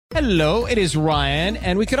Hello, it is Ryan,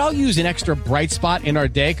 and we could all use an extra bright spot in our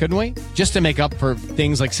day, couldn't we? Just to make up for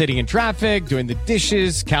things like sitting in traffic, doing the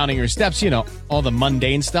dishes, counting your steps, all the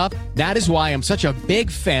mundane stuff. That is why I'm such a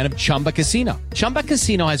big fan of Chumba Casino. Chumba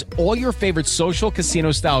Casino has all your favorite social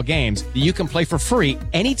casino-style games that you can play for free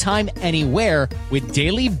anytime, anywhere with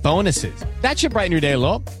daily bonuses. That should brighten your day a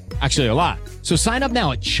little. Actually, a lot. So sign up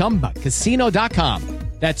now at ChumbaCasino.com.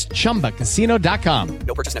 That's ChumbaCasino.com.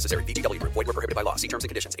 No purchase necessary. VGW Group. Void where prohibited by law. See terms and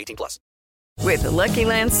conditions. 18+. With the Lucky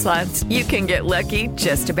Land Slots, you can get lucky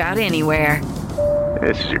just about anywhere.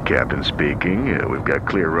 This is your captain speaking. We've got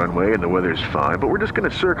clear runway and the weather's fine, but we're just going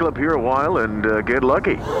to circle up here a while and get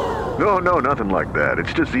lucky. No, nothing like that.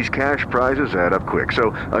 It's just these cash prizes add up quick.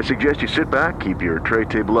 So I suggest you sit back, keep your tray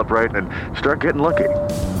table upright, and start getting lucky.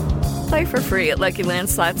 Play for free at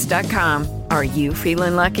LuckyLandSlots.com. Are you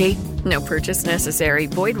feeling lucky? No purchase necessary.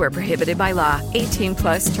 Void where prohibited by law.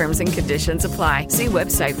 18+ terms and conditions apply. See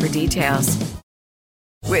website for details.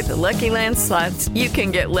 With the Lucky Land Slots, you can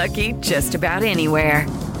get lucky just about anywhere.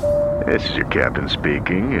 This is your captain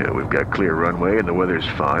speaking. We've got clear runway and the weather's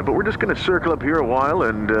fine, but we're just going to circle up here a while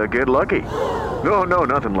and get lucky. No,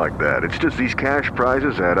 nothing like that. It's just these cash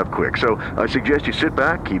prizes add up quick. So I suggest you sit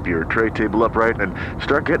back, keep your tray table upright, and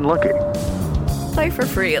start getting lucky. Play for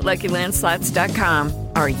free at LuckyLandSlots.com.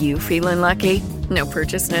 Are you feeling lucky? No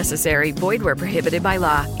purchase necessary. Void where prohibited by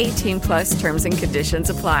law. 18+ terms and conditions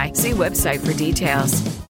apply. See website for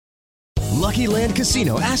details. Lucky Land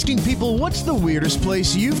Casino, asking people, what's the weirdest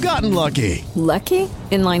place you've gotten lucky? Lucky?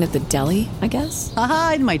 In line at the deli, I guess?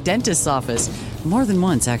 Aha, in my dentist's office. More than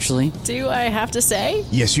once, actually. Do I have to say?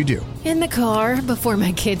 Yes, you do. In the car before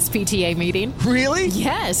my kids' PTA meeting. Really?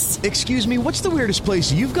 Yes. Excuse me, what's the weirdest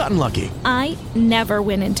place you've gotten lucky? I never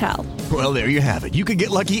win and tell. Well, there you have it. You can get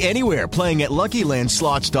lucky anywhere, playing at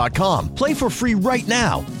LuckyLandSlots.com. Play for free right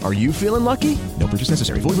now. Are you feeling lucky? No purchase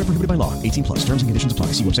necessary. Void where prohibited by law. 18+. Terms and conditions apply.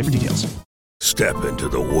 See website for details. Step into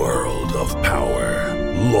the world of power,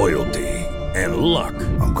 loyalty, and luck.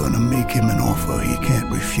 I'm gonna make him an offer he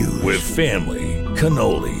can't refuse. With family,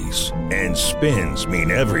 cannolis, and spins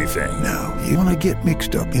mean everything. Now, you wanna get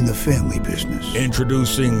mixed up in the family business.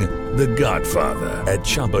 Introducing The Godfather at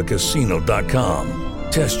ChumbaCasino.com.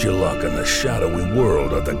 Test your luck in the shadowy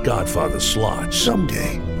world of The Godfather slot.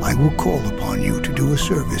 Someday, I will call upon you to do a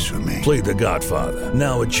service for me. Play The Godfather,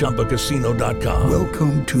 now at ChumbaCasino.com.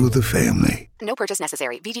 Welcome to the family. No purchase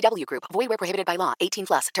necessary. VGW Group. Void where prohibited by law.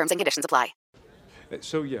 18+. Terms and conditions apply.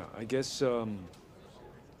 So, yeah, I guess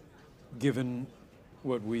given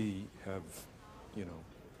what we have,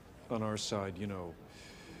 on our side,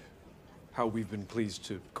 how we've been pleased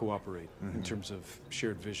to cooperate in terms of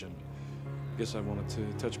shared vision, I guess I wanted to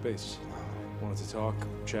touch base. Wanted to talk,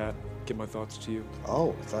 chat, get my thoughts to you.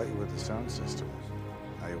 Oh, I thought you were the sound system.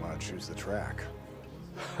 Now you want to choose the track.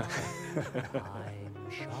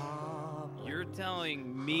 You're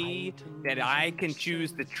telling me that I can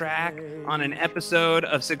choose the track on an episode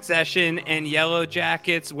of Succession and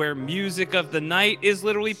Yellowjackets where music of the night is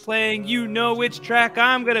literally playing? You know which track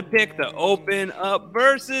I'm going to pick to open up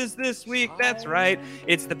Versus this week. That's right.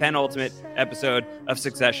 It's the penultimate episode of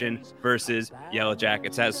Succession versus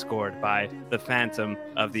Yellowjackets as scored by the Phantom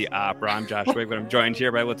of the Opera. I'm Josh Wigwood. I'm joined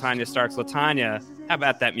here by Latanya Starks. Latanya, how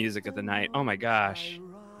about that music of the night? Oh my gosh.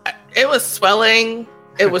 It was swelling.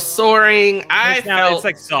 It was soaring. It's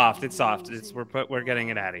like soft. It's soft. We're getting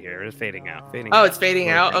it out of here. It's fading out. It's fading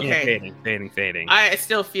out. Okay. Yeah, fading. I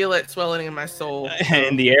still feel it swelling in my soul.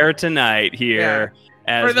 In the air tonight here.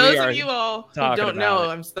 Yeah. For those of you all who don't know,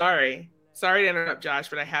 I'm sorry. Sorry to interrupt, Josh,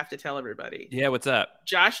 but I have to tell everybody. Yeah, what's up?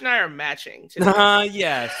 Josh and I are matching today.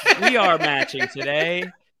 Yes, we are matching today.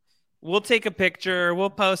 We'll take a picture. We'll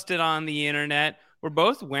post it on the internet. We're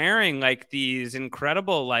both wearing these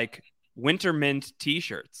incredible winter mint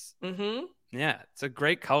t-shirts. Mm-hmm. Yeah, it's a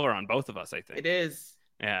great color on both of us, I think. It is.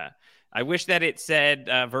 Yeah. I wish that it said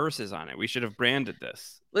Versus on it. We should have branded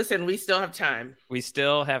this. Listen, we still have time. We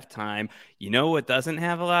still have time. You know what doesn't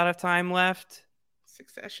have a lot of time left?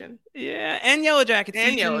 Succession. Yeah, and Yellowjackets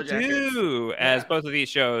and season Yellowjackets. 2, as both of these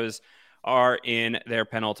shows are in their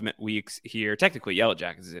penultimate weeks here. Technically,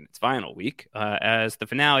 Yellowjackets is in its final week, as the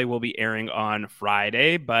finale will be airing on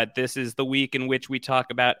Friday. But this is the week in which we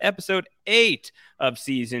talk about episode 8 of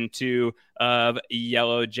season 2 of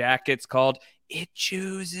Yellowjackets, called It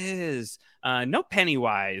Chooses. No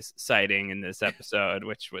Pennywise sighting in this episode,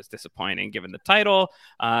 which was disappointing given the title.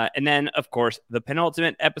 And then, of course, the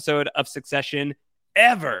penultimate episode of Succession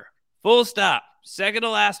ever. Full stop. Second to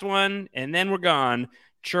last one, and then we're gone.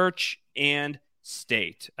 Church and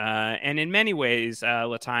State. And in many ways,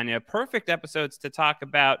 Latanya, perfect episodes to talk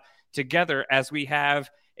about together as we have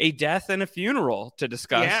a death and a funeral to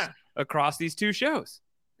discuss across these two shows.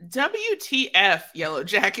 WTF,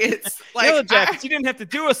 Yellowjackets. Yellowjackets, you didn't have to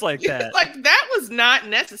do us like that. Like, that was not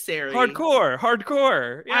necessary.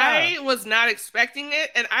 Hardcore. Yeah. I was not expecting it.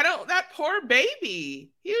 And that poor baby.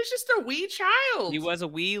 He was just a wee child. He was a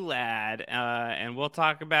wee lad. And we'll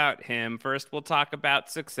talk about him. First, we'll talk about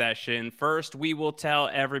Succession. First, we will tell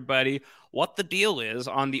everybody what the deal is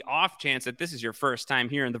on the off chance that this is your first time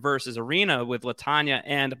here in the Versus Arena with LaTanya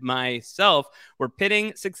and myself. We're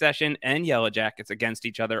pitting Succession and Yellowjackets against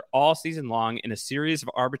each other all season long in a series of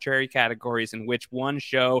arbitrary categories in which one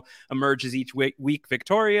show emerges each week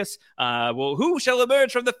victorious. Who shall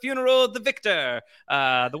emerge from the funeral? The victor,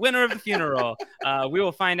 the winner of the funeral. We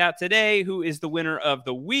will find out today who is the winner of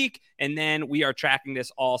the week, and then we are tracking this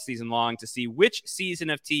all season long to see which season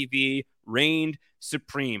of TV reigned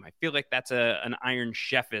supreme. I feel like that's an Iron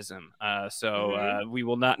Chefism. We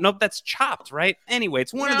will not. Nope, that's Chopped, right? Anyway,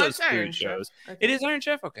 it's one of those food shows. Okay. It is Iron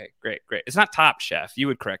Chef? Okay, great. It's not Top Chef. You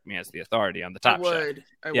would correct me as the authority on the Top Chef.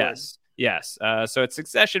 I would. Yes. So it's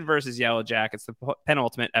Succession versus Yellowjackets, the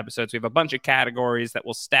penultimate episodes. We have a bunch of categories that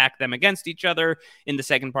will stack them against each other in the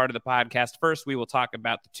second part of the podcast. First, we will talk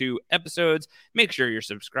about the two episodes. Make sure you're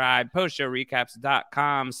subscribed.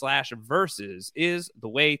 postshowrecaps.com/versus is the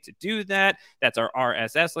way to do that. That's our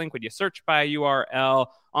RSS link when you search by URL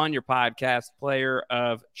on your podcast player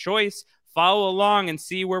of choice. Follow along and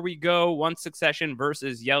see where we go once Succession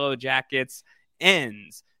versus Yellowjackets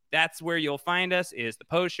ends. That's where you'll find us, is the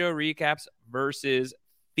post-show recaps versus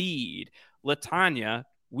feed. LaTanya,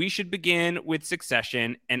 we should begin with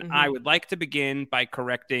Succession, and I would like to begin by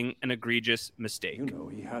correcting an egregious mistake.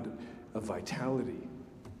 He had a vitality,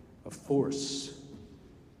 a force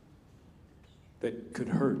that could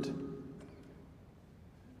hurt.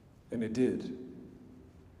 And it did.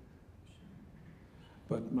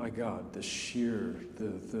 But my God, the sheer,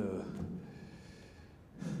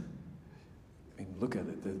 look at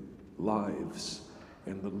it, the lives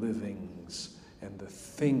and the livings and the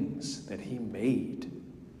things that he made.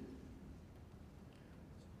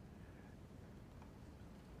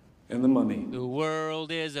 And the money. The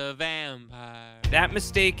world is a vampire. That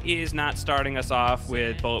mistake is not starting us off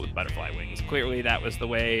with Bullet with Butterfly Wings. Clearly, that was the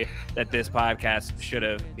way that this podcast should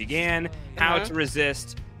have began. How to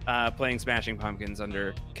resist playing Smashing Pumpkins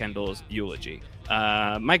under Kendall's eulogy.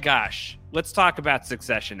 My gosh, let's talk about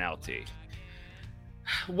Succession, LT.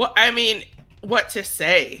 What to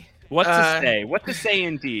say? What to say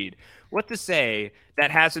indeed. What to say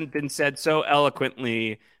that hasn't been said so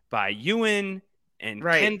eloquently by Ewan and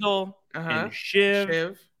Kendall and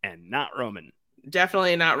Shiv and not Roman.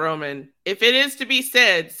 Definitely not Roman. If it is to be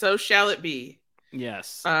said, so shall it be.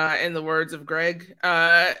 Yes. In the words of Greg.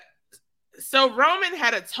 So Roman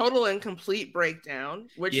had a total and complete breakdown,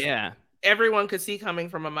 which everyone could see coming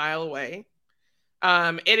from a mile away.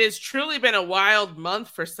 It has truly been a wild month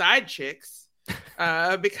for side chicks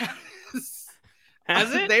because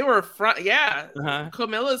has it? They were front,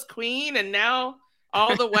 Camilla's queen, and now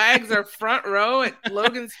all the wags are front row at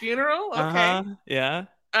Logan's funeral. Okay,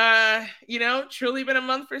 truly been a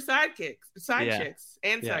month for chicks,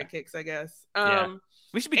 and sidekicks, I guess.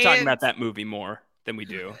 We should be talking about that movie more than we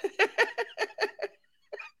do.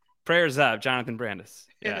 Prayers up, Jonathan Brandis.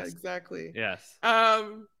 Yes. Yeah, exactly. Yes.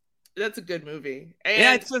 That's a good movie.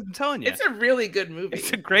 And I'm telling you. It's a really good movie.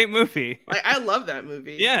 It's a great movie. I love that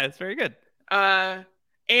movie. Yeah, it's very good. And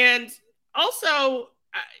also,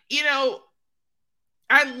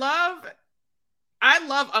 I love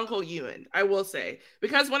Uncle Ewan, I will say.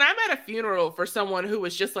 Because when I'm at a funeral for someone who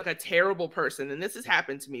was just like a terrible person, and this has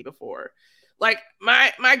happened to me before, like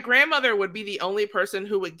my grandmother would be the only person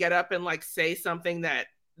who would get up and like say something that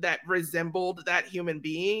resembled that human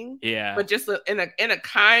being, but just in a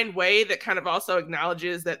kind way that kind of also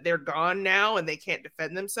acknowledges that they're gone now and they can't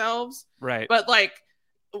defend themselves, right? But like,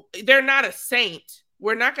 they're not a saint.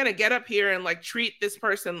 We're not going to get up here and like treat this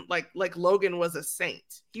person like Logan was a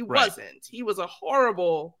saint. He wasn't. He was a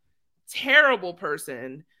horrible, terrible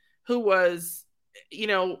person who was,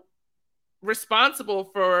 responsible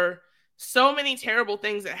for so many terrible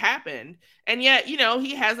things that happened. And yet,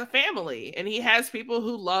 he has a family and he has people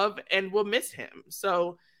who love and will miss him.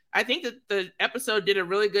 So I think that the episode did a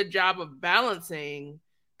really good job of balancing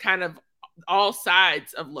kind of all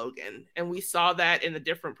sides of Logan. And we saw that in the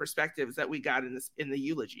different perspectives that we got in the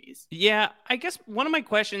eulogies. Yeah. I guess one of my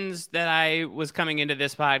questions that I was coming into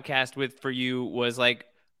this podcast with for you was like,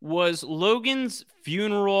 was Logan's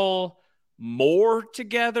funeral more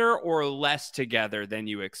together or less together than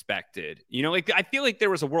you expected? You know, like I feel like there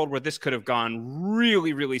was a world where this could have gone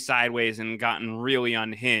really, really sideways and gotten really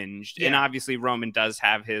unhinged. Yeah. And obviously Roman does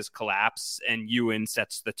have his collapse and Ewan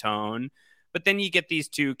sets the tone. But then you get these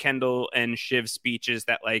two Kendall and Shiv speeches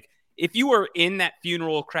that, like, if you were in that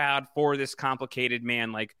funeral crowd for this complicated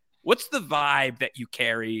man, like, what's the vibe that you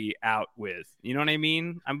carry out with? You know what I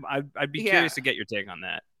mean? I'd be curious to get your take on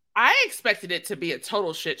that. I expected it to be a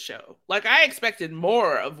total shit show. Like, I expected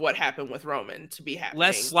more of what happened with Roman to be happening.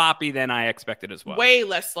 Less sloppy than I expected as well. Way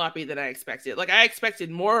less sloppy than I expected. Like, I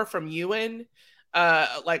expected more from Ewan. I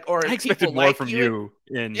expected more from you.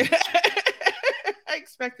 I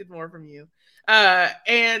expected more from you.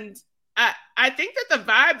 And I think that the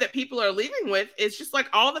vibe that people are leaving with is just like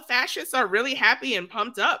all the fascists are really happy and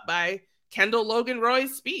pumped up by Kendall Logan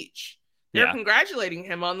Roy's speech. They're congratulating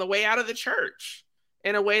him on the way out of the church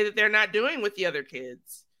in a way that they're not doing with the other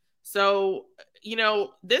kids. So, you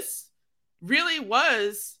know, this really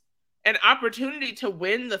was an opportunity to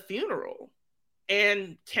win the funeral.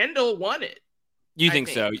 And Kendall won it. You think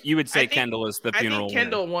so? You would say Kendall is the funeral winner. I think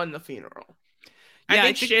Kendall won the funeral. Yeah, I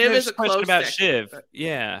think Shiv is a close about second. Shiv.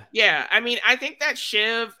 Yeah. Yeah, I mean, I think that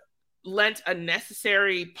Shiv lent a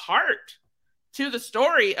necessary part to the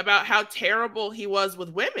story about how terrible he was with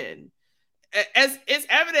women, as is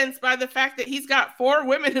evidenced by the fact that he's got 4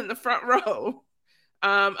 women in the front row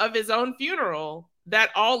of his own funeral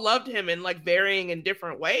that all loved him in like varying and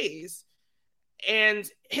different ways. And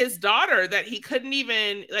his daughter that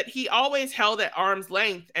he always held at arm's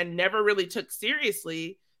length and never really took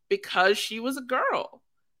seriously because she was a girl,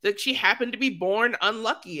 that she happened to be born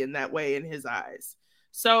unlucky in that way in his eyes.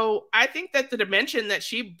 So I think that the dimension that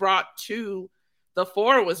she brought to the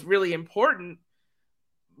fore was really important,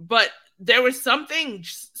 but there was something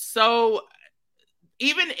so,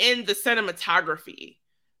 even in the cinematography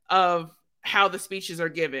of how the speeches are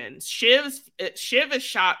given, Shiv is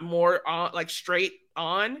shot more on, like straight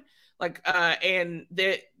on, like and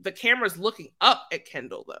the camera's looking up at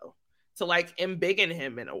Kendall though, to like embiggen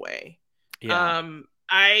him in a way. Yeah.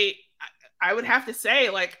 I would have to say,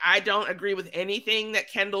 like, I don't agree with anything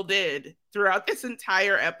that Kendall did throughout this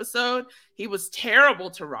entire episode. He was terrible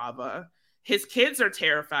to Rava. His kids are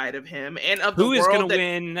terrified of him and of the world. Who is going to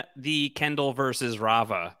win the Kendall versus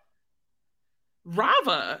Rava?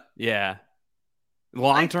 Rava. Yeah.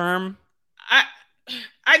 Long term?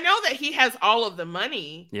 I know that he has all of the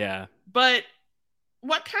money. Yeah. But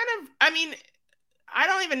what kind of, I mean, I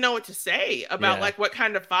don't even know what to say about like what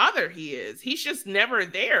kind of father he is. He's just never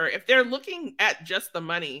there. If they're looking at just the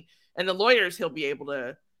money and the lawyers he'll be able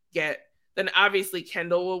to get, then obviously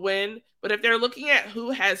Kendall will win. But if they're looking at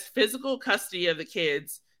who has physical custody of the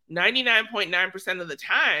kids 99.9% of the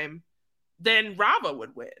time, then Rava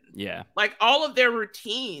would win. Yeah. Like all of their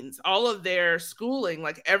routines, all of their schooling,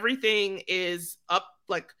 like everything is up,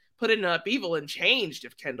 like put in upheaval and changed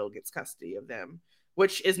if Kendall gets custody of them,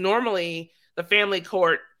 which is normally the family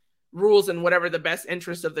court rules in whatever the best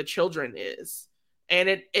interest of the children is. And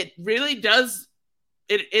it really does,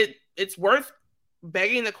 it's worth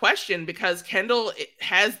begging the question because Kendall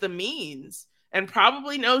has the means and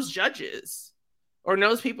probably knows judges or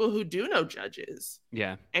knows people who do know judges.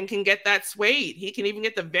 Yeah. And can get that swayed. He can even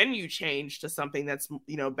get the venue changed to something that's,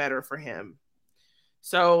 you know, better for him.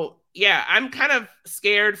 So yeah, I'm kind of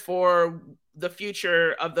scared for the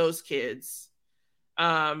future of those kids.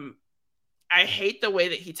 I hate the way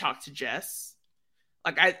that he talked to Jess.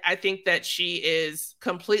 Like, I think that she is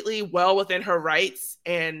completely well within her rights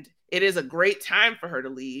and it is a great time for her to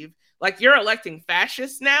leave. Like, you're electing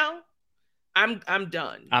fascists now. I'm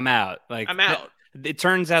done. I'm out. Like, I'm out. It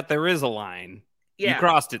turns out there is a line. Yeah. You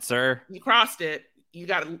crossed it, sir. You crossed it. You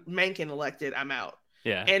got Mencken elected. I'm out.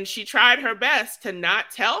 Yeah. And she tried her best to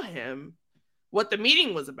not tell him what the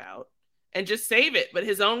meeting was about and just save it. But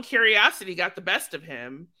his own curiosity got the best of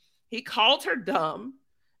him. He called her dumb,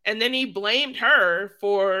 and then he blamed her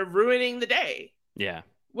for ruining the day. Yeah.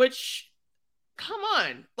 Which, come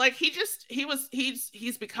on. Like,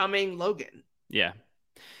 he's becoming Logan. Yeah.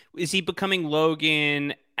 Is he becoming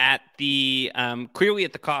Logan at the, clearly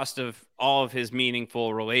at the cost of all of his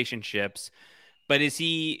meaningful relationships, but is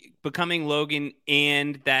he becoming Logan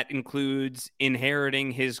and that includes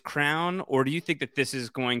inheriting his crown? Or do you think that this is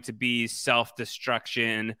going to be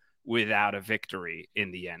self-destruction without a victory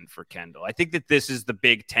in the end for Kendall? I think that this is the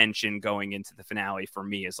big tension going into the finale for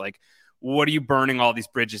me, is like, what are you burning all these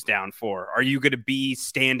bridges down for? Are you going to be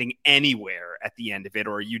standing anywhere at the end of it,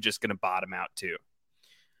 or are you just going to bottom out too?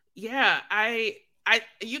 Yeah,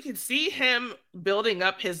 you can see him building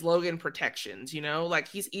up his Logan protections, you know, like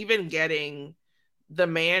he's even getting the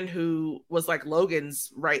man who was like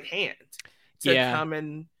Logan's right hand to come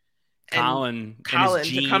and Colin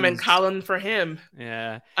to come and Colin for him.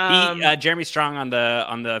 Yeah. Jeremy Strong on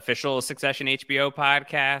the official Succession HBO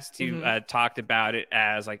podcast, he talked about it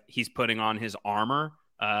as like he's putting on his armor,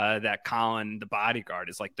 that Colin, the bodyguard,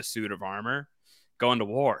 is like the suit of armor going to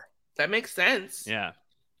war. That makes sense. Yeah.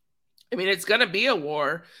 I mean, it's going to be a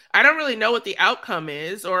war. I don't really know what the outcome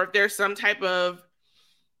is, or if there's some type of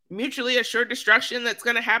mutually assured destruction that's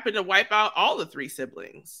going to happen to wipe out all the 3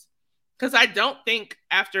 siblings. Because I don't think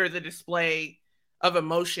after the display of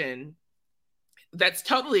emotion that's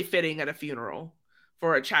totally fitting at a funeral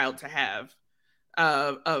for a child to have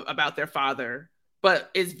about their father,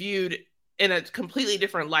 but is viewed in a completely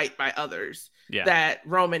different light by others, that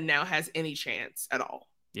Roman now has any chance at all.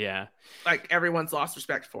 Yeah. Like everyone's lost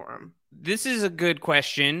respect for him. This is a good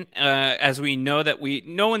question, as we know that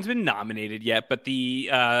no one's been nominated yet, but the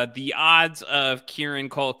odds of Kieran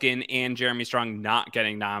Culkin and Jeremy Strong not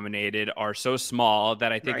getting nominated are so small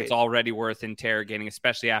that I think it's already worth interrogating,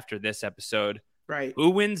 especially after this episode. Right. Who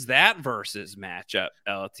wins that versus matchup,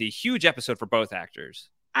 LT? Huge episode for both actors.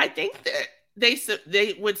 I think that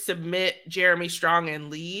they would submit Jeremy Strong in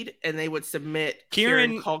lead, and they would submit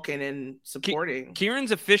Kieran Culkin in supporting.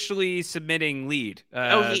 Kieran's officially submitting lead.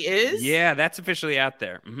 He is? Yeah, that's officially out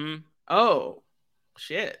there. Mm-hmm. Oh,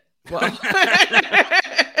 shit. Well,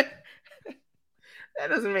 that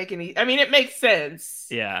doesn't make any... I mean, it makes sense.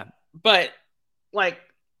 Yeah. But, like,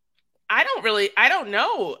 I don't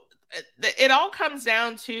know. It all comes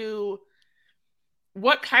down to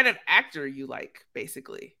what kind of actor you like,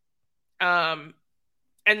 basically. And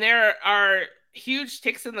there are huge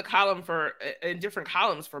ticks in different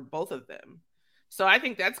columns for both of them. So I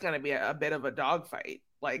think that's going to be a bit of a dogfight.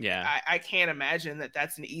 Like, I can't imagine that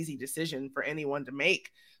that's an easy decision for anyone to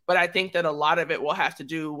make. But I think that a lot of it will have to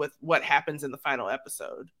do with what happens in the final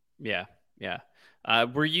episode. Yeah. Yeah.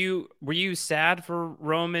 Were you sad for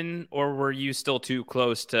Roman, or were you still too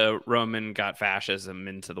close to Roman got fascism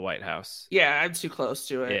into the White House? Yeah, I'm too close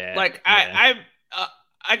to it. Yeah, like,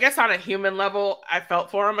 I guess on a human level, I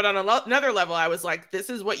felt for him, but on another level, I was like, this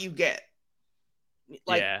is what you get.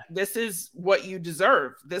 Like, this is what you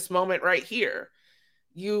deserve, this moment right here.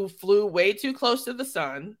 You flew way too close to the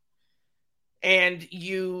sun, and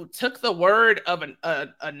you took the word of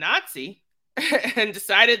a Nazi and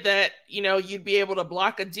decided that, you'd be able to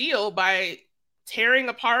block a deal by tearing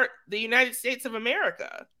apart the United States of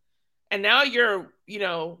America. And now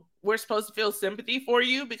we're supposed to feel sympathy for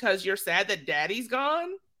you because you're sad that daddy's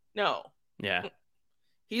gone? No. Yeah.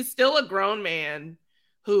 He's still a grown man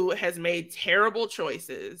who has made terrible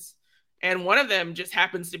choices. And one of them just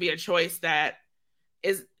happens to be a choice that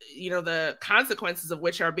is, the consequences of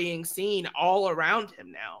which are being seen all around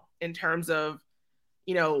him now in terms of,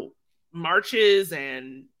 marches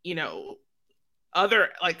and, other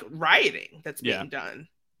like rioting that's being done.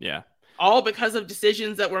 Yeah. All because of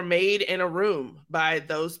decisions that were made in a room by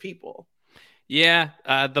those people. Yeah,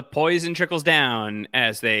 the poison trickles down,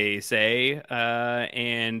 as they say,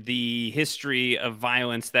 and the history of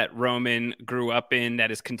violence that Roman grew up in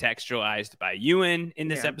that is contextualized by Ewan in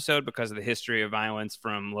this episode because of the history of violence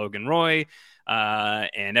from Logan Roy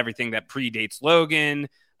and everything that predates Logan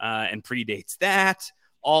and predates that.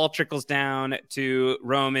 All trickles down to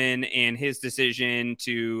Roman and his decision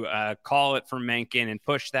to call it for Mencken and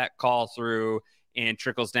push that call through, and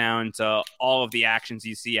trickles down to all of the actions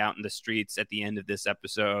you see out in the streets at the end of this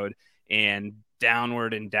episode, and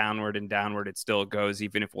downward and downward and downward it still goes,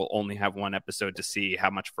 even if we'll only have one episode to see how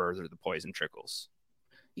much further the poison trickles.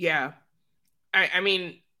 Yeah. I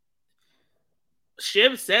mean,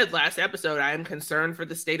 Shiv said last episode, I am concerned for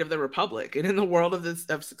the state of the Republic. And in the world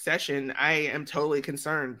of Succession, I am totally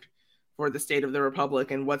concerned for the state of the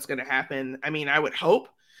Republic and what's going to happen. I mean, I would hope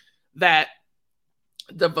that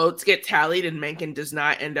the votes get tallied and Mencken does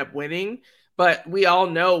not end up winning. But we all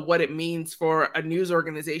know what it means for a news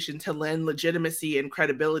organization to lend legitimacy and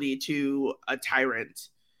credibility to a tyrant.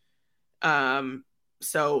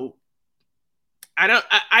 So I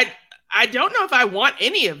don't know if I want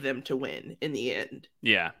any of them to win in the end.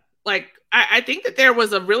 Yeah. Like, I think that there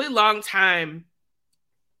was a really long time,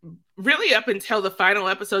 really up until the final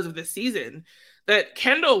episodes of the season, that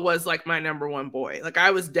Kendall was like my number one boy. Like,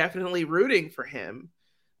 I was definitely rooting for him.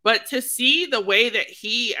 But to see the way that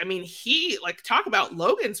he like, talk about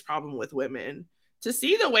Logan's problem with women, to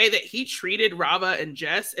see the way that he treated Rava and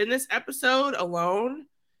Jess in this episode alone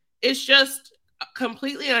is just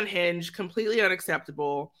completely unhinged, completely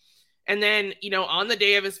unacceptable. And then, on the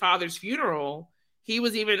day of his father's funeral, he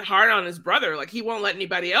was even hard on his brother. Like, he won't let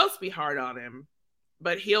anybody else be hard on him,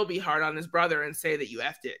 but he'll be hard on his brother and say that you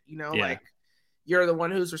effed it. Like, you're the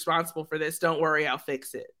one who's responsible for this. Don't worry, I'll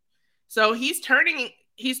fix it. So he's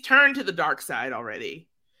turned to the dark side already.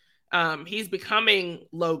 He's becoming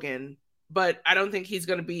Logan, but I don't think he's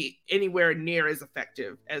going to be anywhere near as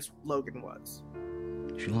effective as Logan was.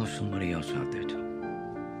 She lost somebody else out there, too.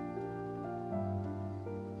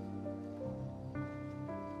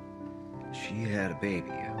 She had a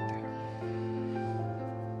baby out there.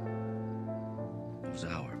 It was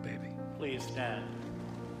our baby. Please stand.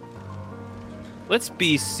 Let's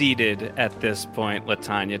be seated at this point,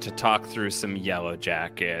 LaTanya, to talk through some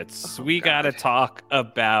Yellowjackets. We got to talk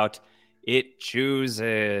about It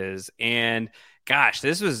Chooses. And gosh,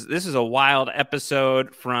 this was a wild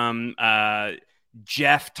episode from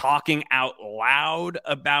Jeff talking out loud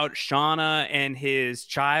about Shauna and his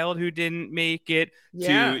child who didn't make it,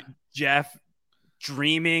 to Jeff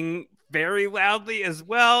dreaming very loudly as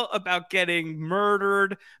well about getting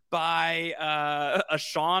murdered by a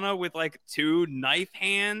Shauna with like 2 knife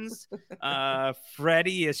hands.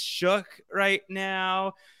 Freddie is shook right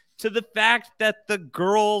now, to the fact that the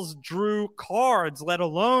girls drew cards, let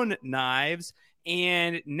alone knives,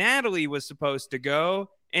 and Natalie was supposed to go,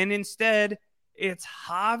 and instead it's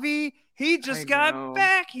Javi. He just got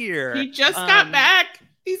back here. He just got back.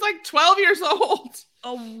 He's like 12 years old.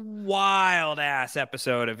 A wild ass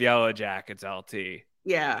episode of Yellowjackets, LT.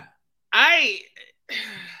 Yeah. I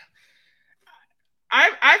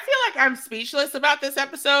feel like I'm speechless about this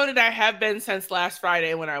episode, and I have been since last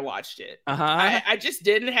Friday when I watched it. I just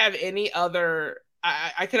didn't have any other.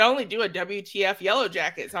 I could only do a WTF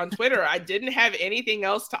Yellowjackets on Twitter. I didn't have anything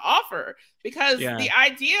else to offer, because the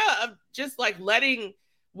idea of just like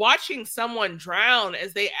watching someone drown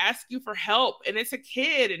as they ask you for help, and it's a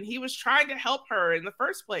kid, and he was trying to help her in the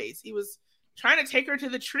first place. He was trying to take her to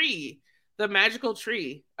the tree, the magical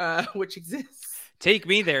tree, which exists. Take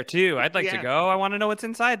me there too. I'd like to go. I want to know what's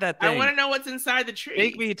inside that thing. I want to know what's inside the tree.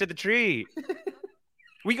 Take me to the tree.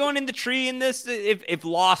 We going in the tree in this? If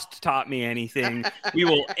Lost taught me anything, we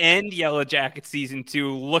will end Yellowjackets season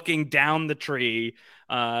 2 looking down the tree,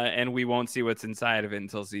 and we won't see what's inside of it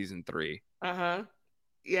until season 3.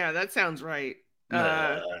 Yeah, that sounds right.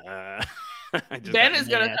 Ben is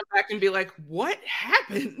going to come back and be like, what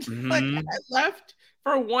happened? Like, I left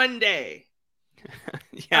for one day.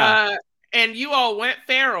 And you all went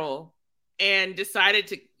feral and decided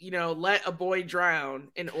to, let a boy drown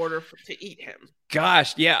in order to eat him.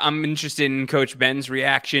 Gosh, yeah, I'm interested in Coach Ben's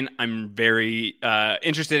reaction. I'm very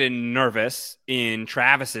interested and nervous in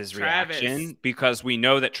Travis's reaction, because we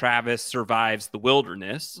know that Travis survives the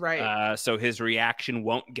wilderness. Right. So his reaction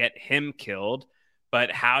won't get him killed.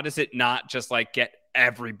 But how does it not just like get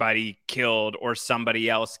everybody killed or somebody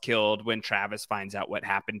else killed when Travis finds out what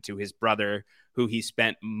happened to his brother, who he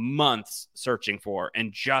spent months searching for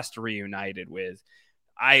and just reunited with?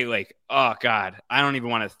 Oh God, I don't even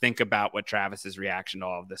want to think about what Travis's reaction to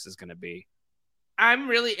all of this is going to be. I'm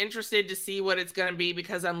really interested to see what it's going to be,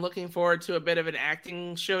 because I'm looking forward to a bit of an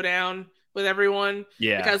acting showdown with everyone.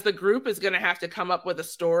 Yeah. Because the group is going to have to come up with a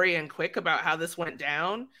story and quick about how this went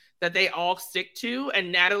down that they all stick to.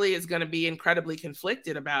 And Natalie is going to be incredibly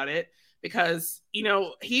conflicted about it, because,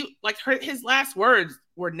 his last words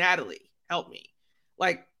were, Natalie, help me.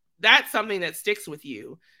 Like, that's something that sticks with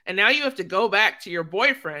you. And now you have to go back to your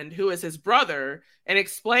boyfriend, who is his brother, and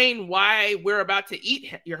explain why we're about to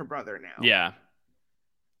eat your brother now. Yeah.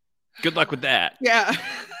 Good luck with that. Yeah.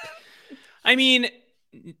 I mean,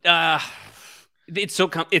 it's so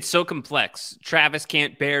complex. Travis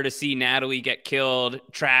can't bear to see Natalie get killed.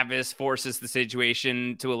 Travis forces the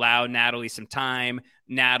situation to allow Natalie some time.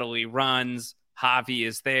 Natalie runs. Javi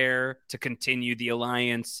is there to continue the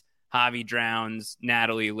alliance. Javi drowns,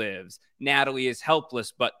 Natalie lives. Natalie is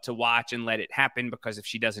helpless but to watch and let it happen, because if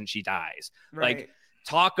she doesn't, she dies. Right. Like,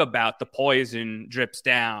 talk about the poison drips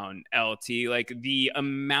down, LT. Like, the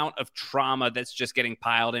amount of trauma that's just getting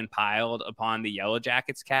piled upon the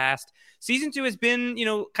Yellowjackets cast. Season 2 has been,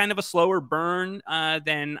 kind of a slower burn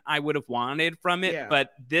than I would have wanted from it. Yeah.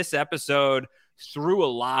 But this episode threw a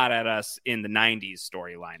lot at us in the 90s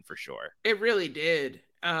storyline for sure. It really did.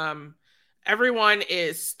 Everyone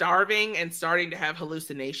is starving and starting to have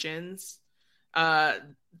hallucinations.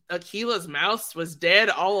 Akila's mouse was dead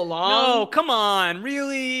all along. No, come on.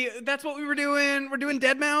 Really? That's what we were doing? We're doing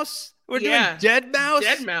Dead Mouse? We're doing Dead Mouse?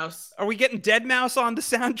 Dead Mouse. Are we getting Dead Mouse on the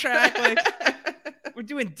soundtrack? Like, we're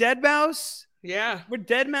doing Dead Mouse? Yeah. We're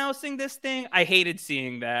Dead Mousing this thing? I hated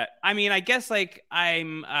seeing that. I mean, I guess I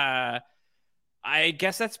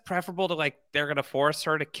guess that's preferable to they're going to force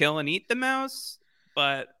her to kill and eat the mouse,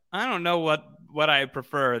 but I don't know what I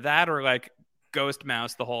prefer, that or Ghost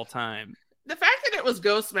Mouse the whole time. The fact that it was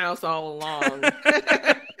Ghost Mouse all along.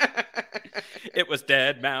 It was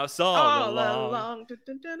dead mouse all along. Dun,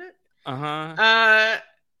 dun, dun, dun. Uh-huh.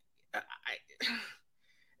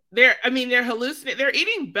 They're hallucinating. They're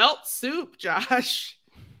eating belt soup, Josh.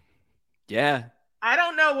 Yeah. I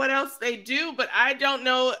don't know what else they do, but I don't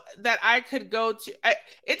know that I could go to.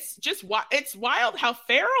 It's just it's wild how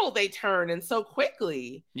feral they turn and so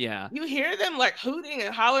quickly. Yeah. You hear them like hooting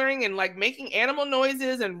and hollering and like making animal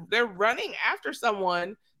noises, and they're running after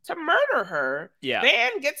someone to murder her. Yeah.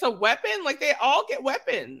 Van gets a weapon. Like they all get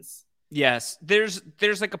weapons. Yes, there's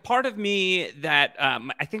like a part of me that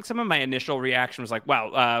I think some of my initial reaction was like,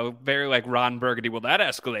 wow, very like Ron Burgundy. Well, that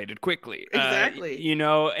escalated quickly. Exactly.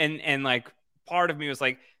 And like part of me was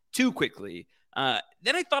like too quickly.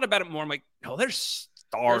 Then I thought about it more. I'm like, no, they're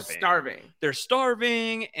starving. They're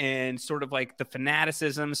starving. And sort of like the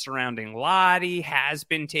fanaticism surrounding Lottie has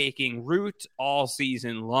been taking root all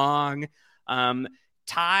season long.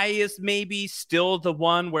 Ty is maybe still the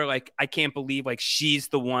one where like I can't believe like she's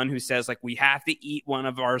the one who says like we have to eat one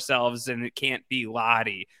of ourselves and it can't be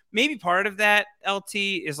Lottie. Maybe part of that, LT,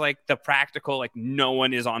 is like the practical like no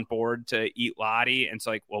one is on board to eat Lottie, and so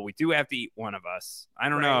like well we do have to eat one of us. I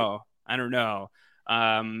don't know.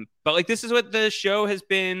 But like this is what the show has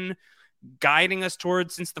been guiding us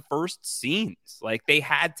towards since the first scenes. Like they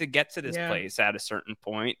had to get to this place at a certain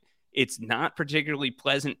point. It's not particularly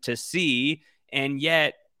pleasant to see. And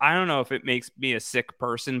yet, I don't know if it makes me a sick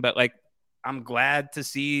person, but like, I'm glad to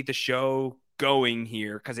see the show going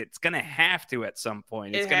here because it's going to have to at some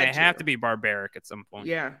point. It's going to have to be barbaric at some point.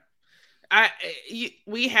 Yeah.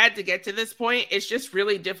 We had to get to this point. It's just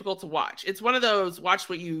really difficult to watch. It's one of those watch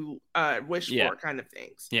what you wish for kind of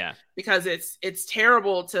things. Yeah. Because it's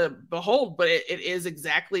terrible to behold, but it is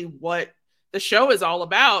exactly what the show is all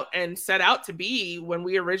about and set out to be when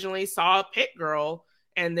we originally saw Pit Girl.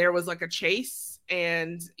 And there was like a chase,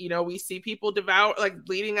 and we see people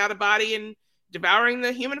bleeding out a body and devouring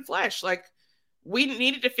the human flesh. Like we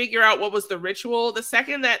needed to figure out what was the ritual. The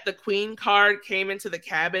second that the Queen card came into the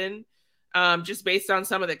cabin, just based on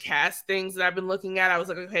some of the cast things that I've been looking at, I was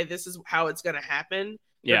like, okay, this is how it's going to happen.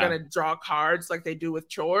 They're going to draw cards like they do with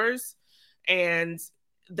chores. And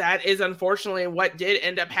that is unfortunately what did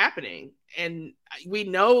end up happening. And we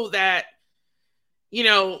know that,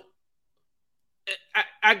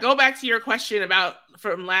 I go back to your question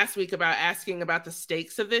from last week about asking about the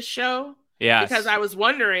stakes of this show. Yeah. Because I was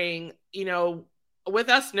wondering, with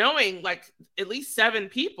us knowing like at least 7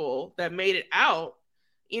 people that made it out,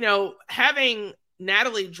 having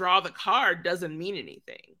Natalie draw the card doesn't mean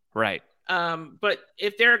anything. Right. But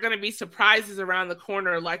if there are going to be surprises around the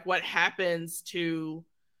corner, like what happens to,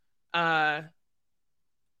 sorry,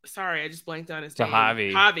 I just blanked on his name.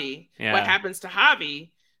 Javi. Yeah. What happens to Javi,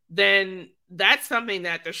 then that's something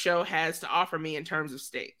that the show has to offer me in terms of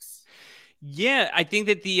stakes. Yeah, I think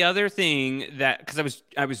that the other thing that, because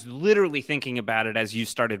I was literally thinking about it as you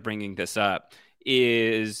started bringing this up,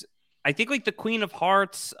 is I think like the Queen of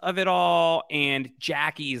Hearts of it all and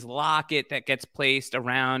Jackie's locket that gets placed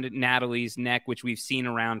around Natalie's neck, which we've seen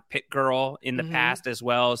around Pit Girl in the past as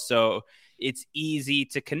well. So it's easy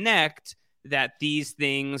to connect that these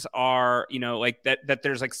things are, like that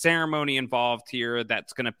there's like ceremony involved here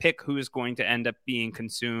that's going to pick who's going to end up being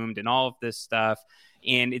consumed and all of this stuff.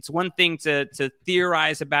 And it's one thing to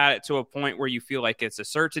theorize about it to a point where you feel like it's a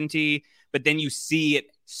certainty, but then you see it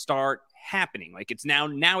start happening. Like it's now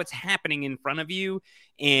it's happening in front of you.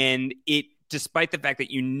 And it, despite the fact that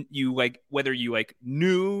you like, whether you like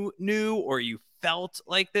knew or you felt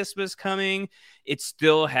like this was coming, it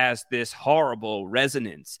still has this horrible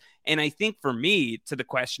resonance. And I think for me, to the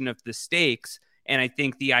question of the stakes, and I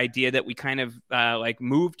think the idea that we kind of like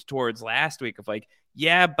moved towards last week of like,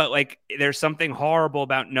 yeah, but like there's something horrible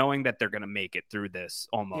about knowing that they're going to make it through this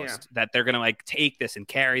almost, that they're going to like take this and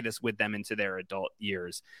carry this with them into their adult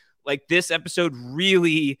years. Like this episode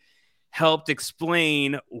really helped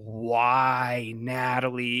explain why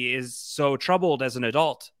Natalie is so troubled as an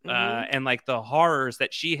adult and like the horrors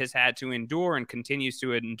that she has had to endure and continues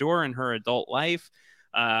to endure in her adult life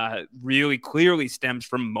really clearly stems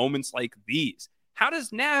from moments like these. How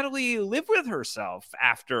does Natalie live with herself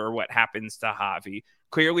after what happens to Javi?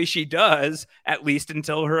 Clearly she does, at least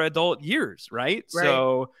until her adult years, right?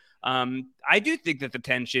 So I do think that the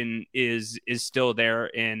tension is still there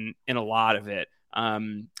in a lot of it.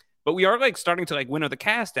 But we are like starting to like winnow the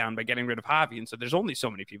cast down by getting rid of Javi. And so there's only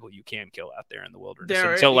so many people you can kill out there in the wilderness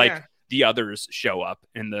until like the others show up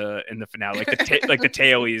in the finale. Like the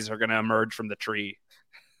tailies are going to emerge from the tree.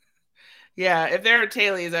 Yeah. If there are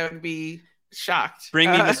tailies, I would be shocked.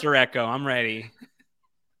 Bring me Mr. Echo. I'm ready.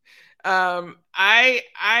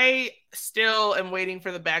 I still am waiting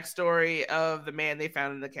for the backstory of the man they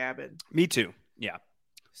found in the cabin. Me too. Yeah.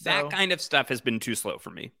 So, that kind of stuff has been too slow for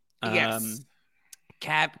me. Yes.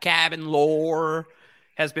 Cabin lore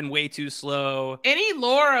has been way too slow. Any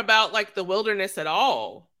lore about like the wilderness at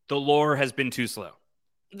all? The lore has been too slow.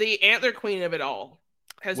 The antler queen of it all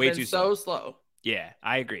has way been too so slow. Yeah,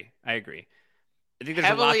 I agree. I think there's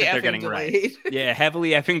Heavily a lot that they're effing getting delayed. right. Yeah,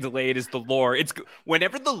 heavily effing delayed is the lore. It's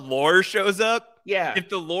whenever the lore shows up. Yeah. If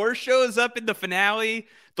the lore shows up in the finale,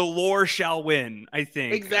 the lore shall win, I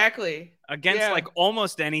think. Exactly. Against like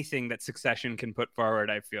almost anything that Succession can put forward,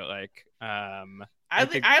 I feel like. I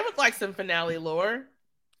would like some finale lore.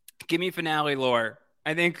 Give me finale lore.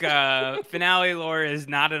 I think finale lore is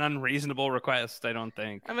not an unreasonable request, I don't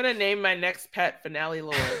think. I'm going to name my next pet finale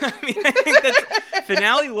lore. I think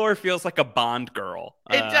finale lore feels like a Bond girl.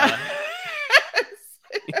 It does.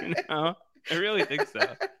 You know? I really think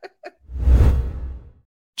so.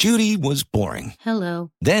 Judy was boring. Hello.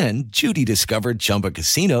 Then Judy discovered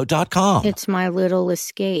ChumbaCasino.com. It's my little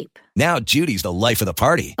escape. Now Judy's the life of the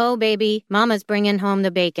party. Oh, baby, mama's bringing home the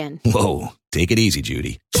bacon. Whoa, take it easy,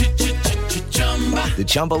 Judy. The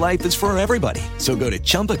Chumba life is for everybody. So go to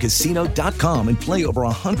ChumbaCasino.com and play over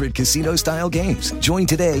 100 casino-style games. Join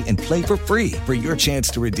today and play for free for your chance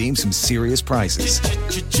to redeem some serious prizes.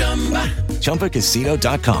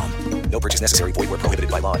 ChumbaCasino.com. No purchase necessary. Void where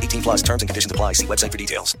prohibited by law. 18 plus terms and conditions apply. See website for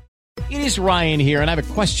details. It is Ryan here, and I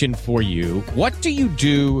have a question for you. What do you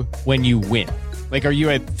do when you win? Like, are you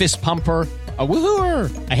a fist pumper, a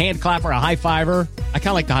woohooer, a hand clapper, a high fiver? I kind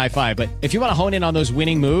of like the high five, but if you want to hone in on those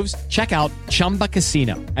winning moves, check out Chumba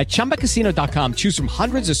Casino. At ChumbaCasino.com, choose from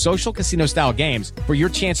hundreds of social casino-style games for your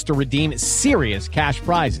chance to redeem serious cash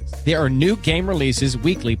prizes. There are new game releases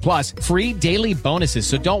weekly, plus free daily bonuses.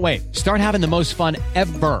 So don't wait. Start having the most fun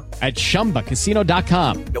ever at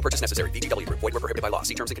ChumbaCasino.com. No purchase necessary. VGW. Void where prohibited by law.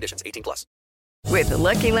 See terms and conditions. 18 plus. With the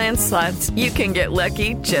Lucky Land Slots, you can get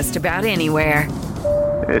lucky just about anywhere.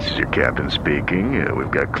 This is your captain speaking. We've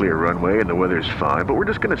got clear runway and the weather's fine, but we're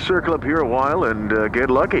just going to circle up here a while and get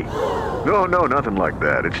lucky. No, nothing like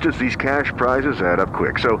that. It's just these cash prizes add up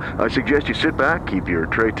quick. So I suggest you sit back, keep your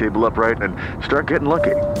tray table upright, and start getting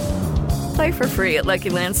lucky. Play for free at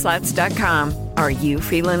LuckyLandSlots.com. Are you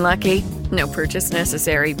feeling lucky? No purchase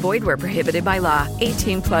necessary. Void where prohibited by law.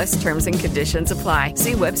 18 plus terms and conditions apply.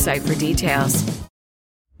 See website for details.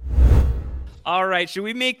 All right, should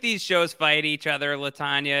we make these shows fight each other,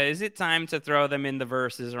 Latanya? Is it time to throw them in the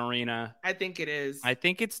versus arena? I think it is. I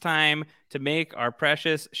think it's time to make our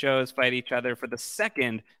precious shows fight each other for the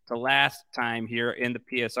second to last time here in the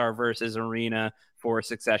PSR versus arena for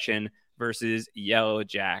Succession versus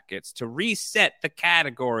Yellowjackets. To reset the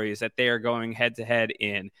categories that they are going head-to-head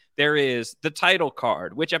in, there is the title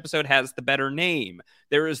card, which episode has the better name.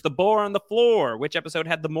 There is the boar on the floor, which episode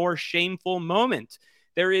had the more shameful moment.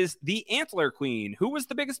 There is the Antler Queen, who was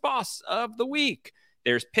the biggest boss of the week.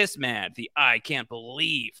 There's Piss Mad, the I Can't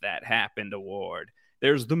Believe That Happened award.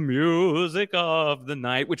 There's the Music of the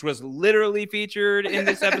Night, which was literally featured in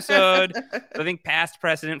this episode. I think past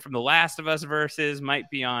precedent from The Last of Us versus might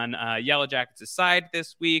be on Yellowjackets' side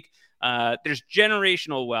this week. There's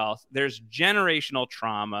generational wealth. There's generational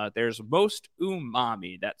trauma. There's most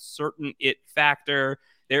umami, that certain it factor.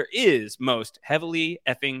 There is most heavily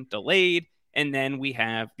effing delayed. And then we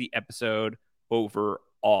have the episode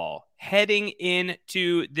overall. Heading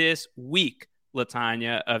into this week,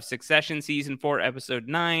 Latanya, of Succession Season 4, Episode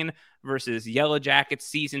 9 versus Yellowjackets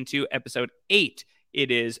Season 2, Episode 8.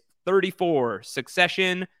 It is 34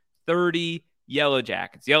 Succession, 30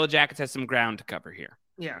 Yellowjackets. Yellowjackets has some ground to cover here.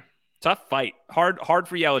 Yeah. Tough fight. Hard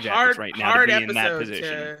for Yellowjackets right now to be in that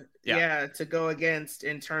position. To go against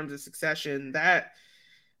in terms of Succession.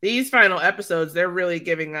 These final episodes, they're really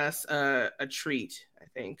giving us a treat, I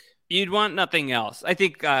think. You'd want nothing else. I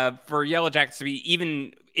think for Yellowjackets to be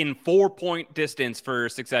even in 4-point distance for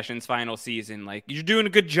Succession's final season, like, you're doing a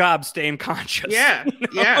good job staying conscious. Yeah, you know?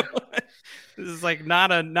 yeah. This is like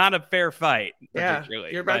not a fair fight. Yeah,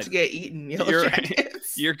 you're about to get eaten,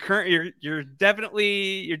 Yellowjackets. You're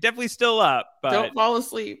definitely still up, but don't fall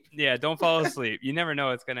asleep. Yeah, don't fall asleep. You never know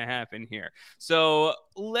what's going to happen here. So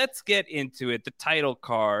let's get into it. The title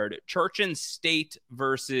card: Church and State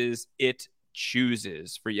versus It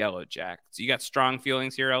Chooses for Yellowjackets. You got strong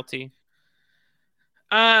feelings here, LT?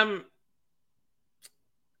 Not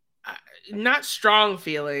strong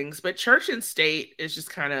feelings, but Church and State is just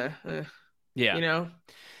kind of, yeah, you know.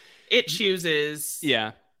 It Chooses,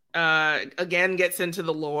 yeah. Again, gets into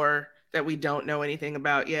the lore that we don't know anything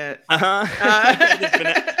about yet.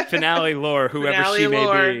 Finale lore, whoever finale she may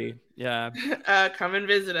lore. be. Yeah. Come and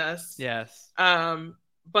visit us. Yes.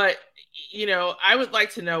 but I would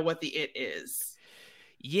like to know what the it is.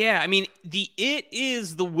 Yeah, I mean, it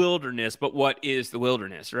is the wilderness, but what is the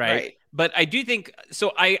wilderness, right? But I do think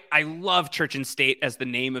so. I love Church and State as the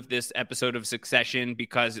name of this episode of Succession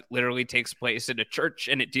because it literally takes place in a church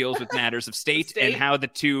and it deals with matters of state and how the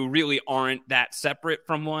two really aren't that separate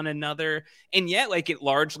from one another. And yet, like, it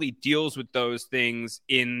largely deals with those things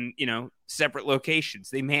in, separate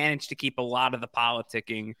locations. They manage to keep a lot of the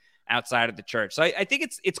politicking outside of the church. So I think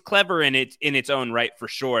it's clever in its own right for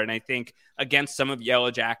sure. And I think against some of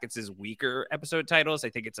Yellowjackets' weaker episode titles, I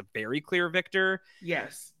think it's a very clear victor.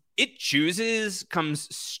 Yes. It Chooses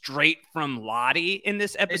comes straight from Lottie in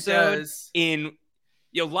this episode.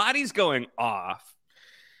 Lottie's going off.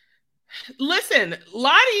 Listen,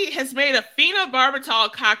 Lottie has made a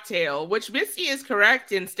phenobarbital cocktail, which Misty is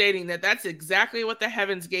correct in stating that that's exactly what the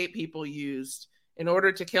Heaven's Gate people used in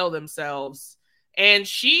order to kill themselves. And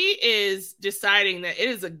she is deciding that it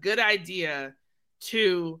is a good idea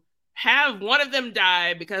to have one of them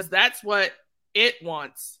die because that's what it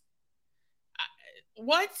wants.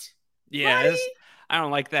 What? Yeah, I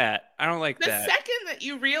don't like that. I don't like that. The second that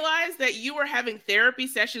you realize that you were having therapy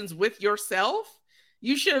sessions with yourself,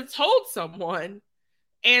 you should have told someone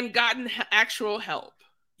and gotten actual help.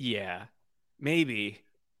 Yeah, maybe.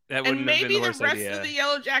 That wouldn't and maybe have been the the worst rest idea. of the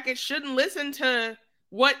Yellowjackets shouldn't listen to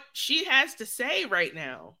what she has to say right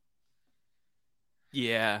now.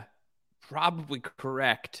 Yeah, probably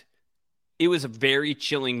correct. It was a very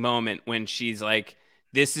chilling moment when she's like,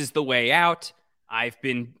 this is the way out. I've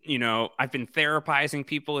been therapizing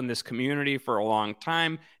people in this community for a long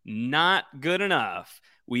time. Not good enough.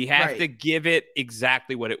 We have to give it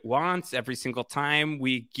exactly what it wants every single time.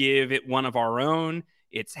 We give it one of our own.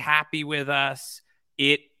 It's happy with us.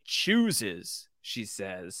 It chooses, she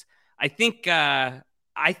says. I think I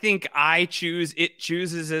choose. It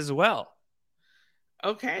chooses as well.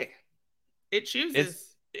 Okay. It chooses.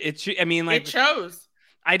 It chose.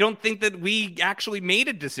 I don't think that we actually made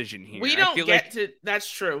a decision here. We don't get to. That's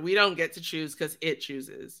true. We don't get to choose because it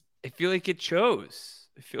chooses. I feel like it chose.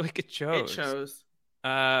 It chose.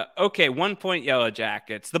 Okay, 1 point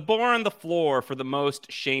Yellowjackets. The boar on the floor for the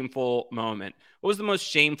most shameful moment. What was the most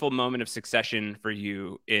shameful moment of Succession for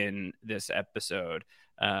you in this episode?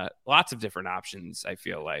 Lots of different options, I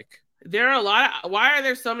feel like. There are a lot of, why are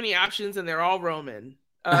there so many options and they're all Roman?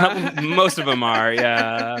 Most of them are,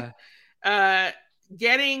 yeah.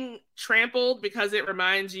 Getting trampled because it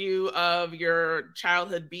reminds you of your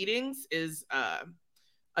childhood beatings is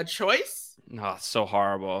a choice. Oh, so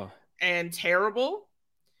horrible. And terrible.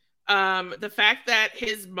 The fact that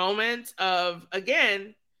his moment of,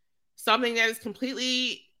 again, something that is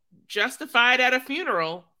completely justified at a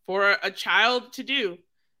funeral for a child to do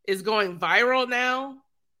is going viral now.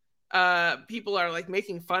 People are like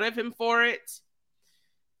making fun of him for it.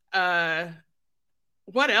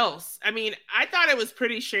 What else? I mean, I thought it was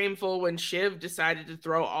pretty shameful when Shiv decided to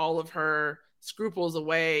throw all of her scruples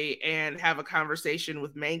away and have a conversation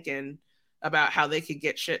with Mencken about how they could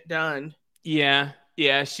get shit done. Yeah.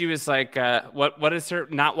 She was like, what is her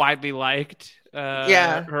not widely liked?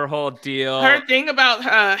 Her whole deal. Her thing about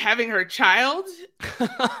having her child.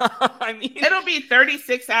 I mean, it'll be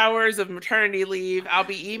 36 hours of maternity leave. I'll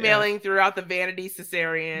be emailing throughout the vanity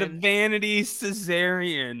cesarean. The vanity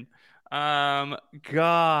cesarean.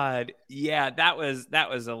 God. Yeah, that was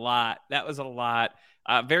a lot. That was a lot.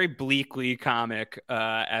 Very bleakly comic,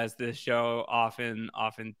 as this show often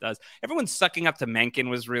does. Everyone sucking up to Mencken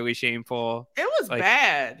was really shameful. It was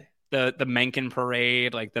bad. The Mencken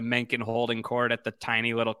parade, like the Mencken holding court at the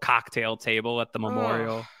tiny little cocktail table at the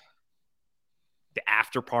memorial. The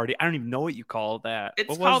after party. I don't even know what you call that.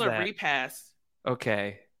 It's called a repast.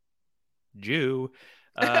 Okay. Jew.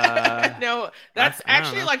 No, that's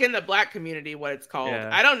actually like in the Black community what it's called. Yeah.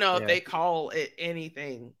 I don't know if they call it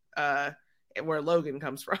anything where Logan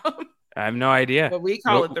comes from. I have no idea. But we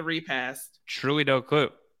call it the repast. Truly no clue.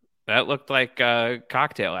 That looked like a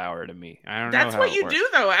cocktail hour to me. I don't know. That's what you do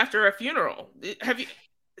though after a funeral. Have you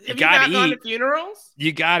not gone to funerals?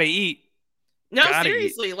 You gotta eat. No,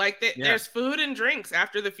 seriously. Like there's food and drinks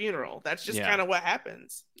after the funeral. That's just kind of what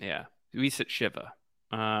happens. Yeah. We sit Shiva.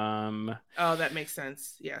 Oh, that makes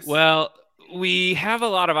sense. Yes. Well, we have a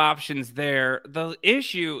lot of options there. The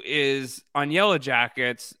issue is on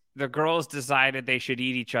Yellowjackets, the girls decided they should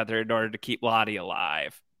eat each other in order to keep Lottie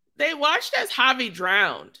alive. They watched as Javi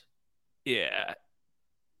drowned. Yeah.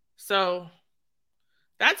 So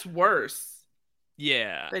that's worse.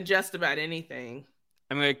 Yeah. Than just about anything.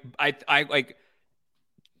 I mean, I like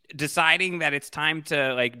deciding that it's time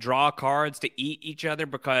to like draw cards to eat each other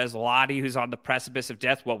because Lottie, who's on the precipice of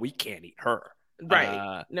death, well, we can't eat her.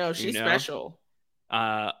 Right. No, she's special.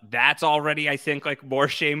 That's already, I think, like more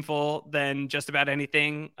shameful than just about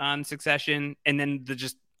anything on Succession. And then the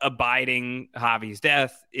just abiding Javi's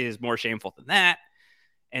death is more shameful than that.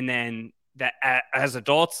 And then that as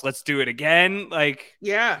adults, let's do it again. Like,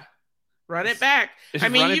 yeah. Run it back. I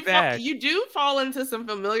mean, you do fall into some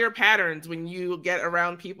familiar patterns when you get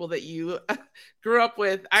around people that you grew up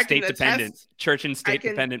with. Church and state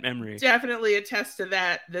dependent memory. Definitely attest to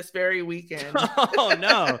that this very weekend. Oh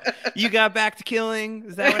no, you got back to killing?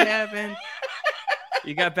 Is that what happened?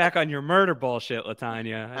 You got back on your murder bullshit,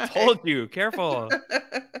 Latanya. I told you, careful.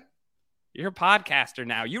 You're a podcaster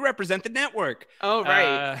now. You represent the network. Oh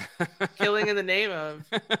right, killing in the name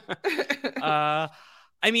of.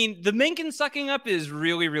 I mean, the Mencken sucking up is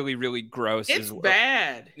really, really, really gross. It's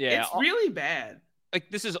bad. Yeah. It's really bad.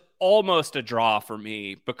 Like, this is almost a draw for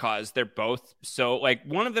me because they're both so, like,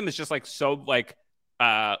 one of them is just, like, so, like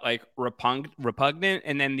repugnant.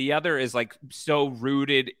 And then the other is, like, so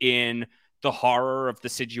rooted in the horror of the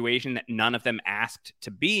situation that none of them asked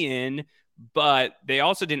to be in. But they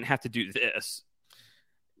also didn't have to do this.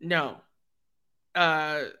 No.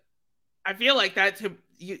 I feel like that's...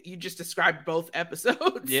 You just described both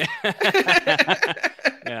episodes. Yeah.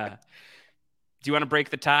 Yeah. Do you want to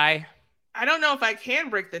break the tie? I don't know if I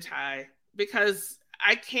can break the tie because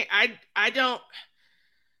I can't. I don't.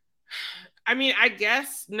 I mean, I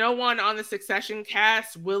guess no one on the Succession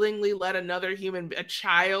cast willingly let a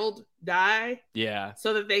child die. Yeah.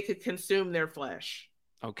 So that they could consume their flesh.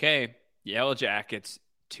 Okay. Yellowjackets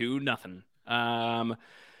 2-0.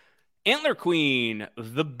 Antler Queen,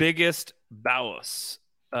 the biggest Baus.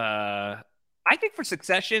 I think for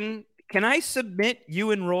Succession, can I submit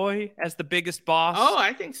you and Roy as the biggest boss? Oh,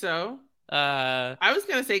 I think so. I was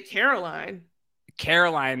gonna say Caroline.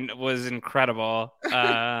 Caroline was incredible.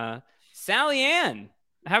 Sally Ann,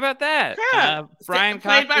 how about that? Yeah. Brian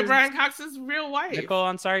played by Brian Cox's real wife, Nicole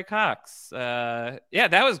Ansari Cox. Yeah,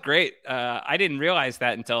 that was great. I didn't realize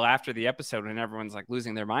that until after the episode when everyone's like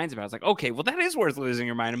losing their minds about it. I was like, okay, well, that is worth losing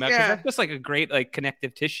your mind about because that's just like a great like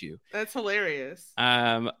connective tissue. That's hilarious.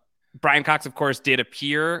 Brian Cox, of course, did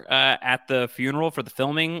appear at the funeral for the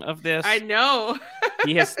filming of this. I know.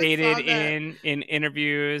 He has stated in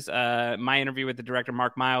interviews, my interview with the director,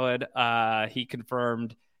 Mark Mylod, he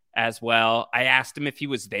confirmed as well. I asked him if he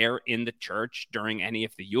was there in the church during any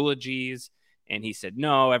of the eulogies, and he said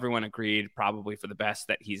no. Everyone agreed, probably for the best,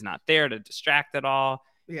 that he's not there to distract at all.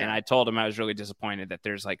 Yeah. And I told him I was really disappointed that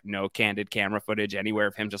there's like no candid camera footage anywhere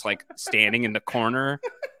of him just like standing in the corner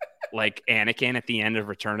like Anakin at the end of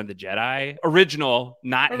Return of the Jedi. Original,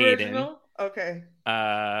 not Hayden. Okay.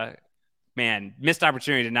 Man, missed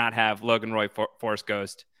opportunity to not have Logan Roy Force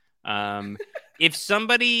Ghost. If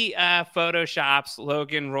somebody photoshops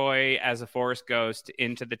Logan Roy as a Force Ghost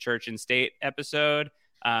into the Church and State episode,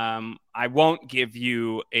 I won't give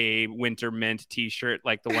you a Winter Mint t-shirt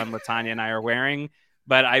like the one Latanya and I are wearing,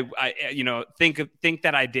 but I think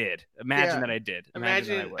that I did. Imagine that I did.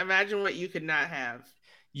 Imagine what you could not have.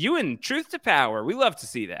 You and Truth to Power. We love to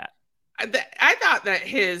see that. I thought that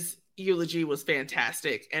his eulogy was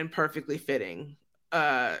fantastic and perfectly fitting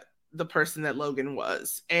the person that Logan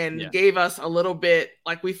was, and gave us a little bit,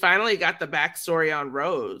 like, we finally got the backstory on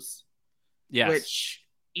Rose. Yes. Which,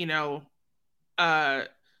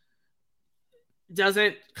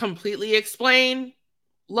 doesn't completely explain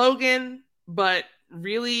Logan, but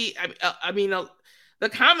really, I mean, the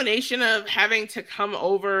combination of having to come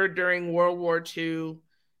over during World War II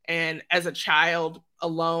and as a child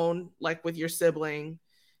alone, like with your sibling,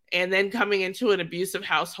 and then coming into an abusive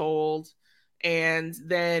household, and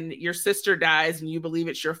then your sister dies and you believe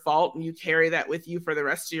it's your fault and you carry that with you for the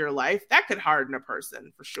rest of your life, that could harden a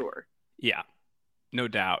person for sure. Yeah, no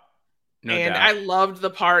doubt. I loved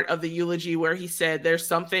the part of the eulogy where he said there's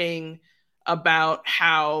something about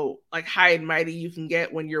how like high and mighty you can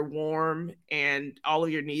get when you're warm and all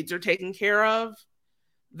of your needs are taken care of.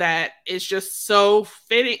 That is just so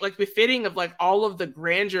fitting, like befitting of like all of the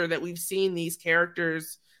grandeur that we've seen these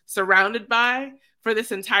characters surrounded by for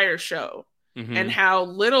this entire show. Mm-hmm. And how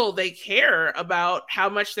little they care about how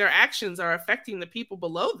much their actions are affecting the people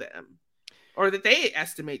below them, or that they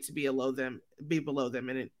estimate to be below them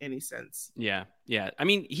in any sense. Yeah. I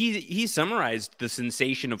mean, he summarized the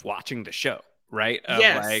sensation of watching the show, right? Of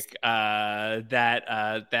yes. Like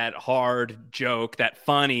that hard joke, that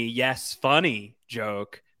funny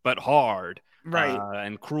joke, but hard, right?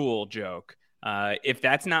 And cruel joke. If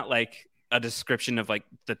that's not like a description of like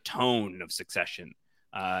the tone of Succession.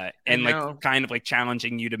 And like kind of like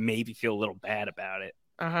challenging you to maybe feel a little bad about it.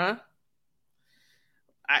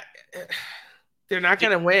 They're not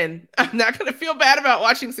going to win. I'm not going to feel bad about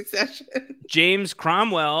watching Succession. James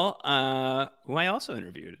Cromwell, who I also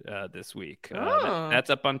interviewed this week. Oh. That's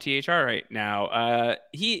up on THR right now.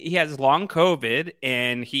 He has long COVID,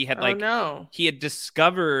 and he had he had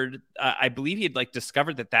discovered, I believe he had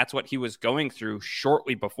discovered that that's what he was going through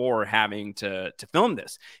shortly before having to film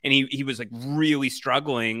this, and he was really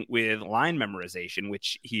struggling with line memorization,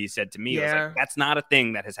 which he said to me, it was that's not a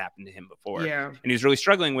thing that has happened to him before, and he was really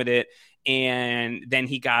struggling with it. And then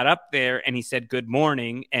he got up there and he said good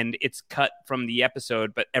morning, and it's cut from the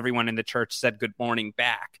episode, but everyone in the church said good morning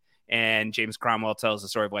back. And James Cromwell tells the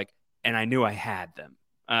story of and I knew I had them.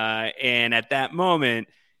 And at that moment,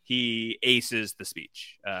 he aces the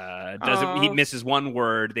speech. He misses one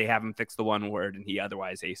word. They have him fix the one word, and he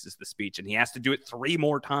otherwise aces the speech. And he has to do it 3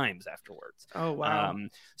 more times afterwards. Oh, wow.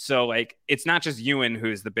 So it's not just Ewan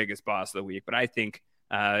who's the biggest boss of the week, but I think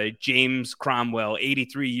James Cromwell,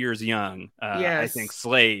 83 years young, I think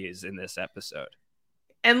slays in this episode.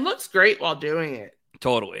 And looks great while doing it.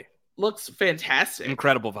 Totally. Looks fantastic.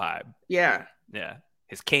 Incredible vibe. Yeah. Yeah.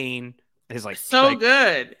 His cane, his so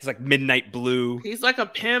good. He's midnight blue. He's like a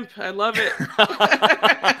pimp. I love it.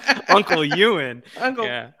 Uncle Ewan. Uncle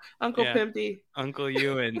Pimpy. Uncle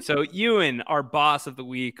Ewan. So Ewan, our boss of the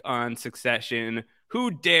week on Succession,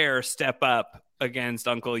 who dare step up against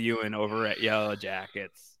Uncle Ewan over at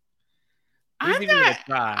Yellowjackets?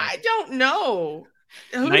 I don't know.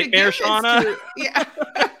 Who Nightmare Shauna? Yeah.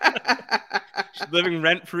 She's living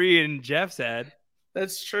rent-free in Jeff's head.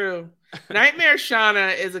 That's true. Nightmare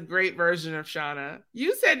Shauna is a great version of Shauna.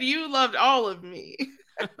 You said you loved all of me.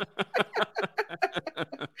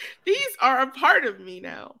 These are a part of me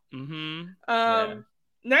now. Mm-hmm.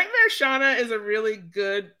 Nightmare Shauna is a really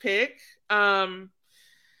good pick.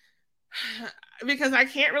 Because I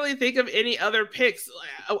can't really think of any other picks.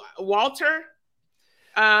 Walter.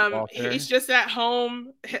 He's just at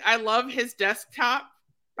home. I love his desktop.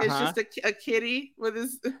 It's just a kitty with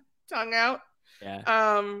his tongue out.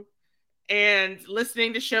 Yeah. And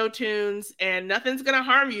listening to show tunes, and nothing's gonna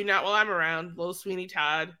harm you, not while I'm around. Little Sweeney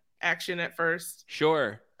Todd action at first.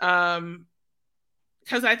 Sure.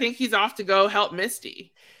 Because I think he's off to go help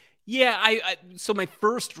Misty. Yeah, so my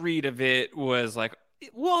first read of it was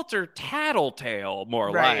Walter Tattletale,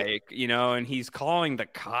 more and he's calling the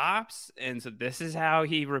cops, and so this is how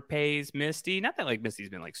he repays Misty. Not that Misty's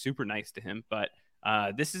been super nice to him, but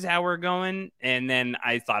this is how we're going. And then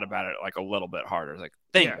I thought about it a little bit harder.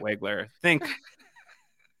 Think, Wiggler, think.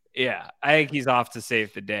 Yeah, I think he's off to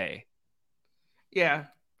save the day. Yeah.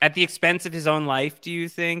 At the expense of his own life, do you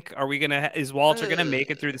think? Is Walter gonna make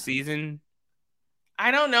it through the season?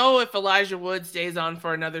 I don't know if Elijah Wood stays on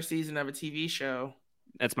for another season of a TV show.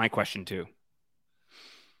 That's my question too.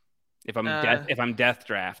 If I'm death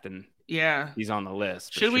drafting, he's on the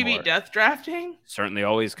list. Should we be death drafting? Certainly,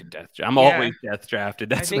 always could death draft. I'm always death drafted.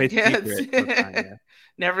 That's my secret.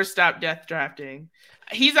 Never stop death drafting.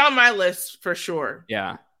 He's on my list for sure.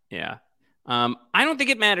 Yeah. I don't think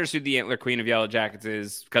it matters who the Antler Queen of Yellowjackets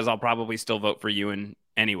is, because I'll probably still vote for Ewan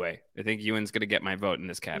anyway. I think Ewan's going to get my vote in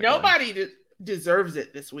this category. Nobody deserves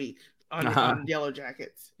it this week on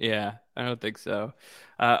Yellowjackets. Yeah, I don't think so.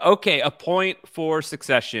 Okay, a point for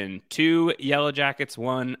Succession. 2 Yellowjackets,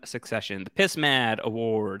 1 Succession. The Piss Mad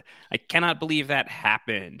Award. I cannot believe that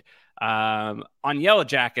happened. On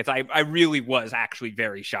Yellowjackets, I really was actually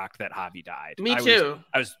very shocked that Javi died. Me too.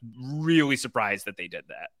 I was really surprised that they did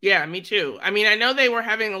that. Yeah, me too. I mean, I know they were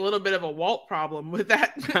having a little bit of a Walt problem with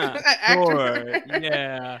that actor. Sure.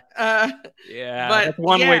 Yeah. But that's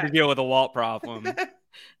one way to deal with a Walt problem.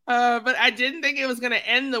 But I didn't think it was going to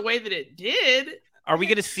end the way that it did. Are we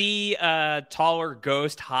going to see taller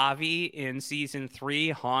ghost Javi in season 3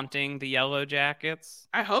 haunting the Yellowjackets?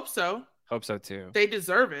 I hope so. Hope so too. They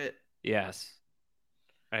deserve it. Yes,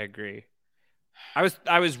 I agree.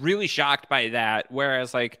 I was really shocked by that.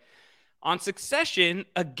 Whereas on Succession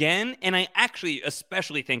again, and I actually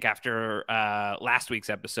especially think after last week's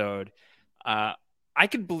episode, I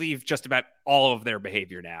could believe just about all of their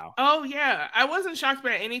behavior now. Oh yeah, I wasn't shocked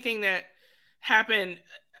by anything that happened.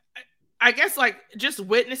 I guess just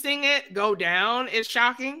witnessing it go down is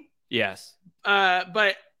shocking. Yes.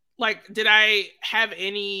 But did I have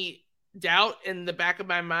any doubt in the back of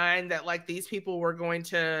my mind that these people were going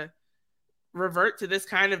to revert to this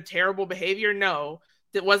kind of terrible behavior? No.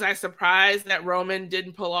 Was I surprised that Roman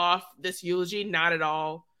didn't pull off this eulogy? Not at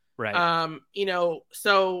all. Right.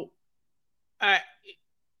 So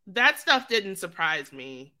that stuff didn't surprise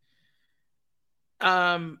me.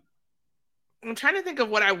 I'm trying to think of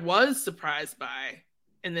what I was surprised by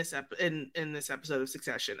in this in this episode of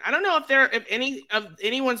Succession. I don't know if any of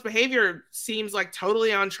anyone's behavior seems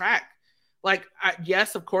totally on track.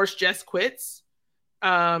 Yes, of course, Jess quits.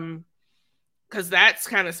 Because that's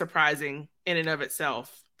kind of surprising in and of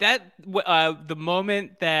itself. That the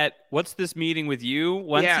moment that what's this meeting with you?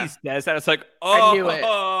 Once Yeah. he says that, it's like, I knew it.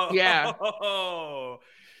 Yeah.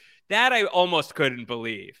 That I almost couldn't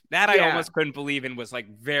believe. I Yeah. almost couldn't believe and was like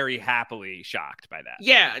very happily shocked by that.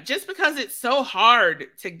 Yeah, just because it's so hard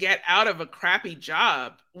to get out of a crappy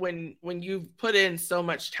job when you've put in so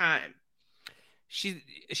much time.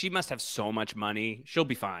 She must have so much money. She'll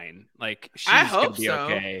be fine. Like, she's I hope gonna be so.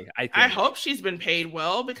 okay. I hope she's been paid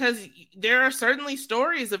well, because there are certainly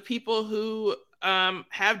stories of people who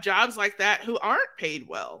have jobs like that who aren't paid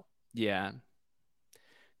well. Yeah.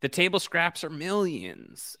 The table scraps are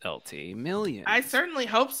millions, LT. Millions. I certainly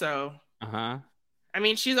hope so. Uh-huh. I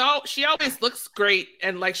mean, she always looks great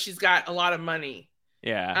and like she's got a lot of money.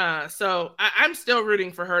 Yeah. So I'm still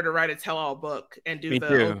rooting for her to write a tell-all book and do the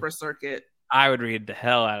Oprah circuit. I would read the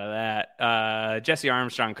hell out of that. Jesse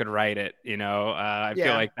Armstrong could write it, you know. I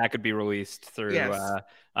feel like that could be released through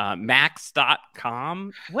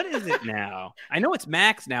Max.com. What is it now? I know it's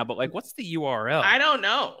Max now, but like, what's the URL? I don't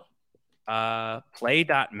know.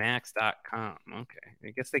 Play.max.com. Okay. I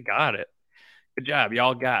guess they got it. Good job.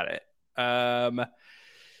 Y'all got it.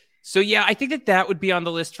 So yeah, I think that would be on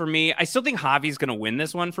the list for me. I still think Javi's going to win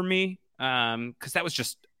this one for me. Cause that was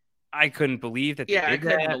just, I couldn't believe that. I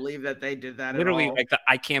couldn't believe that they did that. Literally, at all. like the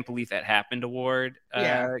I can't believe that happened award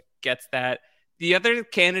gets that. The other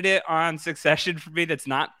candidate on Succession for me that's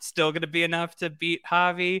not still going to be enough to beat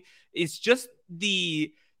Javi is just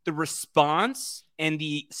the response and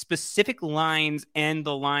the specific lines and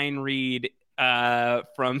the line read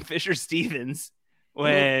from Fisher Stevens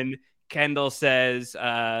when Kendall says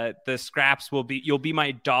the scraps you'll be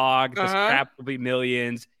my dog, the scraps will be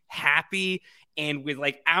millions, happy, and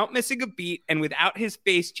without missing a beat and without his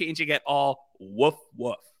face changing at all, woof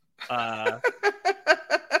woof.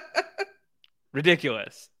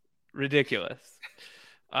 Ridiculous. This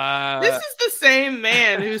is the same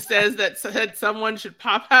man who says that someone should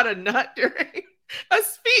pop out a nut during a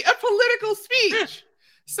political speech.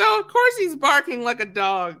 So of course he's barking like a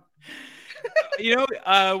dog. You know,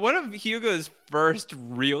 one of Hugo's first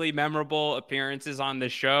really memorable appearances on the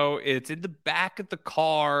show, it's in the back of the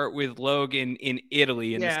car with Logan in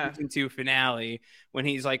Italy in the season 2 finale when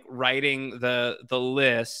he's like writing the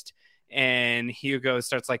list, and Hugo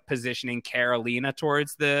starts like positioning Carolina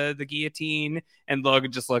towards the guillotine, and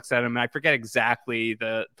Logan just looks at him. I forget exactly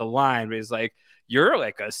the line, but he's like, "You're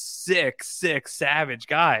like a sick savage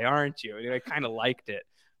guy, aren't you?" And I kind of liked it.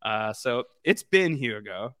 So it's been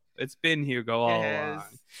Hugo. It's been Hugo all along.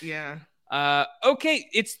 Yeah. Okay,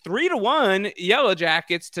 it's 3-1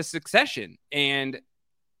 Yellowjackets to Succession, and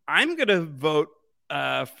I'm gonna vote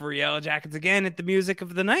for Yellowjackets again at the Music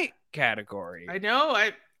of the Night category. I know.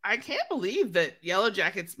 I can't believe that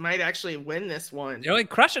Yellowjackets might actually win this one. They're like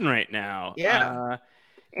crushing right now. Yeah.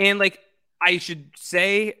 And like I should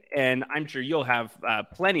say, and I'm sure you'll have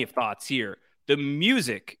plenty of thoughts here, the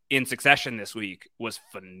music in Succession this week was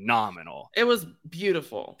phenomenal. It was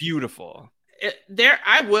beautiful. Beautiful.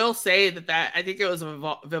 I will say that I think it was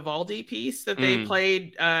a Vivaldi piece that they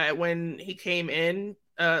played when he came in,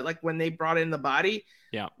 like when they brought in the body.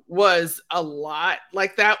 Yeah, was a lot.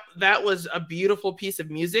 Like that was a beautiful piece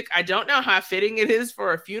of music. I don't know how fitting it is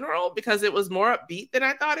for a funeral because it was more upbeat than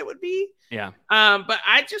I thought it would be. Yeah. But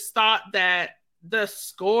I just thought that the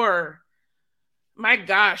score, my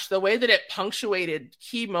gosh, the way that it punctuated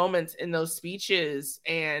key moments in those speeches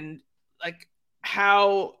and like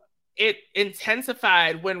how it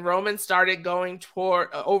intensified when Roman started going toward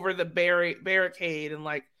over the barricade and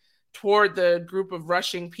like toward the group of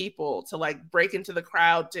rushing people to like break into the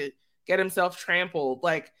crowd to get himself trampled.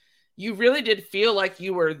 Like you really did feel like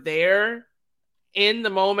you were there in the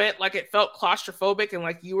moment. Like it felt claustrophobic and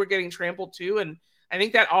like you were getting trampled too. And I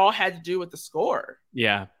think that all had to do with the score.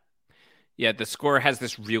 Yeah. Yeah, the score has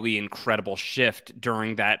this really incredible shift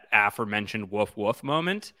during that aforementioned woof woof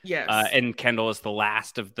moment. Yes. And Kendall is the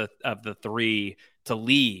last of the three to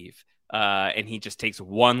leave. And he just takes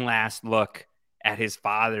one last look at his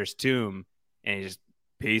father's tomb and he just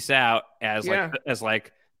peace out as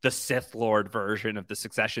the Sith Lord version of the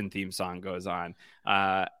Succession theme song goes on.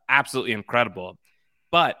 Absolutely incredible.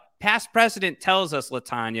 But past precedent tells us,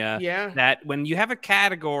 LaTanya, that when you have a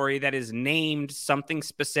category that is named something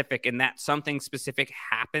specific and that something specific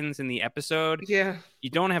happens in the episode, you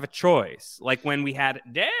don't have a choice. Like when we had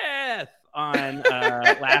death on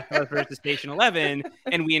Last of Us versus Station 11,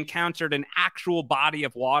 and we encountered an actual body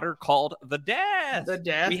of water called the Death. The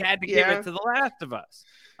Death. We had to give it to The Last of Us.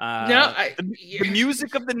 The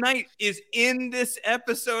music of the night is in this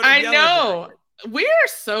episode of I know. We are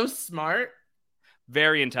so smart.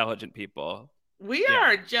 Very intelligent people. We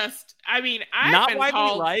are just, I mean, I've not been widely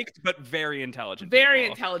called liked, but very intelligent. Very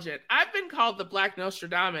people. intelligent. I've been called the Black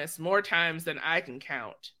Nostradamus more times than I can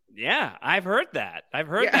count. Yeah, I've heard that. I've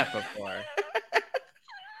heard that before.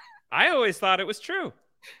 I always thought it was true.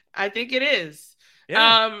 I think it is.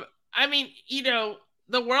 Yeah. I mean,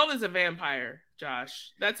 the world is a vampire,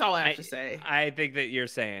 Josh. That's all I have to say. I think that you're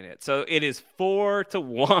saying it. So it is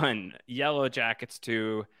 4-1 Yellowjackets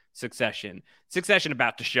to Succession. Succession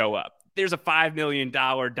about to show up. There's a $5 million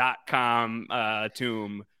 .com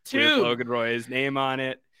tomb with Logan Roy's name on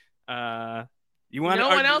it. No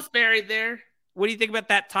one else buried there. What do you think about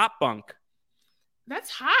that top bunk? That's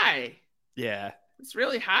high. Yeah. It's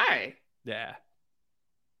really high. Yeah.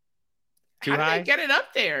 How do they get it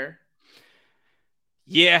up there?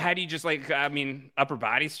 Yeah, how do you just upper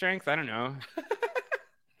body strength? I don't know.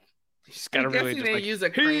 You just gotta really just they use a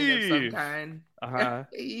crane of some kind.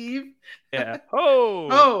 Heave. Yeah.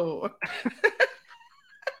 Oh.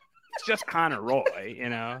 It's just Connor Roy,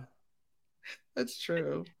 That's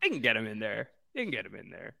true. They can get him in there.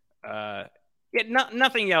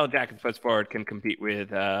 Nothing Yellowjackets puts forward can compete with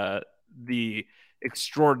the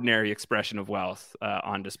extraordinary expression of wealth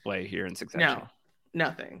on display here in Succession. No,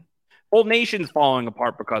 nothing. Whole nation's falling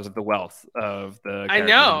apart because of the wealth of the. I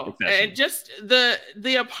know, and just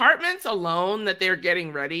the apartments alone that they're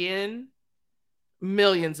getting ready in,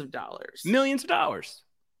 millions of dollars.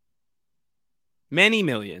 Many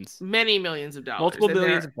millions. Many millions of dollars. Multiple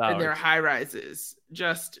billions of dollars. And their high rises.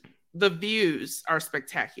 Just the views are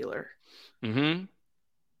spectacular. Mm-hmm.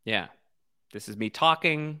 Yeah. This is me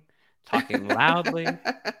talking loudly.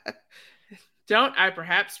 Don't I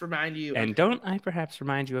perhaps remind you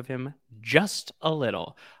of him just a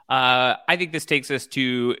little? I think this takes us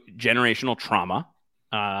to generational trauma.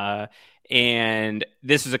 And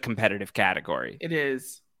this is a competitive category. It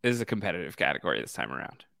is. This is a competitive category this time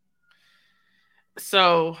around.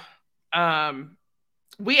 So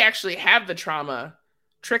we actually have the trauma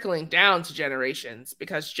trickling down to generations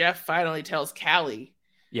because Jeff finally tells Callie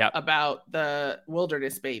about the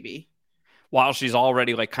wilderness baby. While she's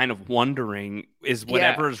already kind of wondering, is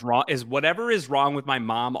whatever is wrong with my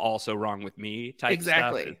mom also wrong with me type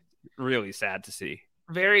stuff. It's really sad to see.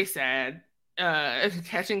 Very sad.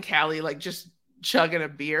 Catching Callie just chugging a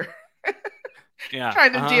beer.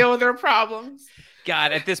 Trying to deal with her problems.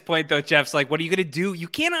 God, at this point though, Jeff's like, what are you going to do? You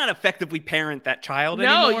cannot effectively parent that child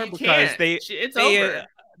anymore because it's over.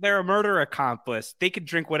 They're a murder accomplice. They can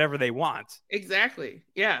drink whatever they want. Exactly.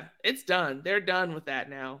 Yeah, it's done. They're done with that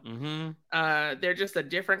now. Mm-hmm. They're just a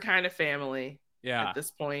different kind of family at this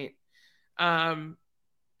point. The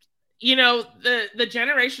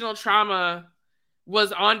generational trauma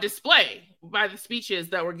was on display by the speeches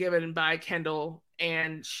that were given by Kendall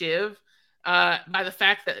and Shiv, by the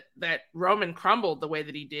fact that Roman crumbled the way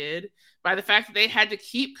that he did, by the fact that they had to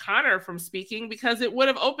keep Connor from speaking because it would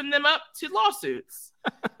have opened them up to lawsuits.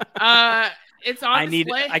 It's on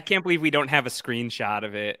display. I can't believe we don't have a screenshot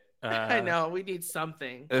of it. I know, we need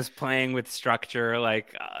something. It was playing with structure,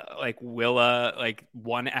 like Willa,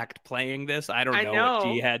 one act playing this. I don't know what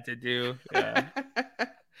she had to do. Yeah.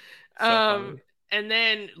 And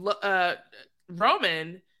then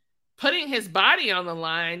Roman putting his body on the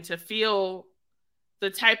line to feel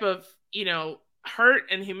the type of, hurt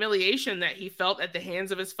and humiliation that he felt at the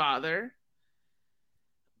hands of his father.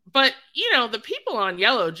 But, the people on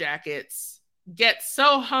Yellowjackets get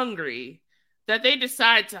so hungry that they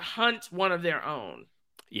decide to hunt one of their own.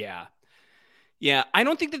 Yeah. Yeah, I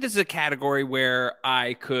don't think that this is a category where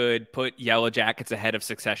I could put Yellowjackets ahead of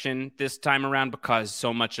Succession this time around because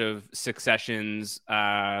so much of Succession's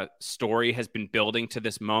story has been building to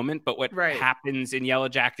this moment. But what happens in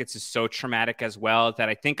Yellowjackets is so traumatic as well that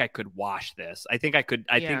I think I could wash this. I think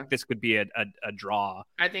this could be a draw.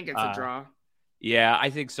 I think it's a draw. Yeah, I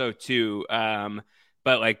think so too.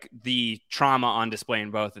 But the trauma on display in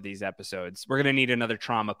both of these episodes, we're going to need another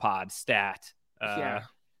trauma pod stat.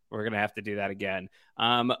 We're going to have to do that again.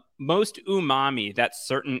 Most umami, that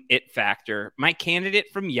certain it factor. My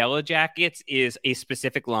candidate from Yellowjackets is a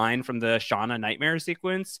specific line from the Shauna Nightmare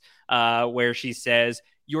sequence where she says,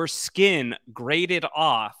 "Your skin grated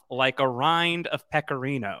off like a rind of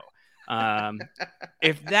pecorino."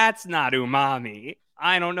 If that's not umami,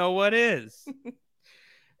 I don't know what is.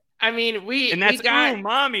 I mean, that's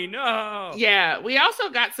umami. No. Yeah, we also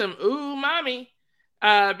got some umami.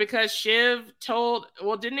 Because Shiv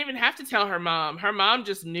didn't even have to tell her mom. Her mom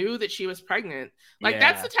just knew that she was pregnant.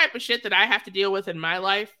 That's the type of shit that I have to deal with in my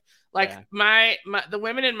life. The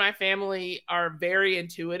women in my family are very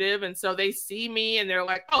intuitive. And so they see me and they're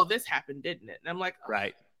like, oh, this happened, didn't it? And I'm like,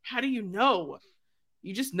 right. How do you know?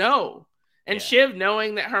 You just know. And Shiv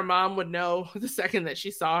knowing that her mom would know the second that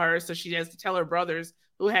she saw her, so she has to tell her brothers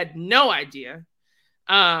who had no idea.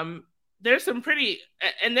 There's some pretty,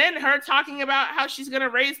 and then her talking about how she's going to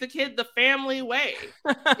raise the kid the family way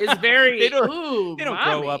is very, they don't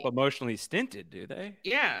grow up emotionally stinted, do they?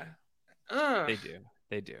 Yeah. They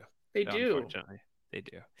do. Unfortunately, they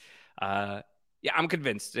do. Yeah, I'm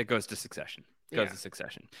convinced it goes to Succession.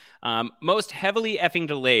 Succession. Most heavily effing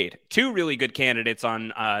delayed. 2 really good candidates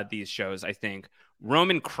on these shows, I think.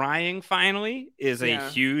 Roman crying finally is a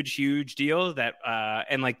huge deal that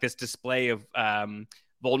and like this display of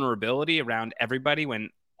vulnerability around everybody when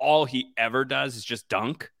all he ever does is just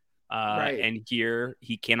dunk. And here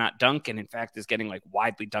he cannot dunk and in fact is getting like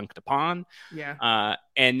widely dunked upon.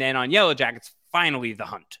 And then on Yellowjackets, finally the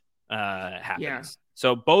hunt happens.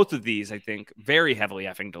 So both of these, I think, very heavily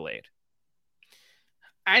effing delayed.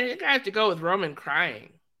 I think I have to go with Roman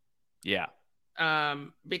crying. Yeah.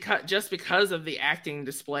 Because of the acting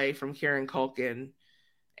display from Kieran Culkin,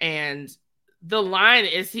 and the line,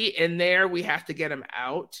 "Is he in there? We have to get him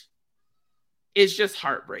out," is just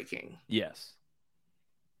heartbreaking. Yes.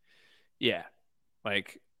 Yeah.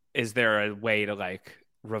 Like, is there a way to like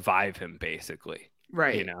revive him, basically?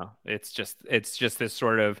 Right. You know, it's just this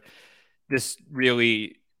sort of this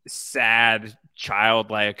really sad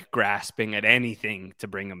childlike grasping at anything to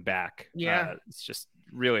bring him back. It's just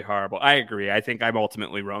really horrible. I agree. I think I'm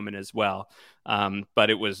ultimately Roman as well. But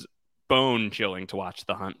it was bone chilling to watch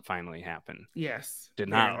the hunt finally happen. Yes. Did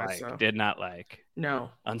not like. No.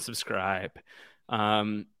 Unsubscribe.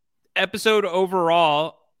 Episode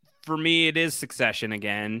overall, for me, it is Succession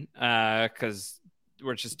again. Because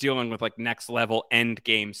we're just dealing with like next level end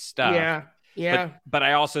game stuff. Yeah. But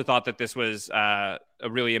I also thought that this was a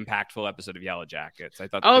really impactful episode of Yellowjackets. I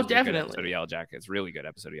thought definitely. Good episode of Yellowjackets. Really good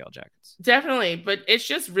episode of Yellowjackets. Definitely, but it's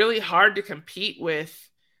just really hard to compete with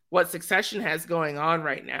what Succession has going on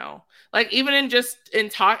right now. Like even in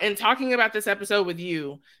talking about this episode with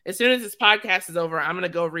you, as soon as this podcast is over, I'm gonna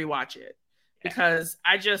go rewatch it because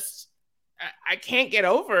I can't get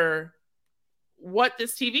over what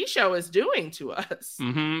this TV show is doing to us.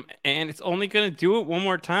 Mm-hmm. And it's only going to do it one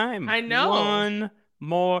more time. I know.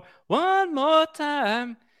 One more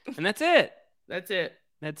time. And that's it. That's it.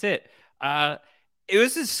 It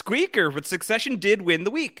was a squeaker, but Succession did win the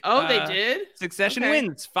week. Oh, they did? Succession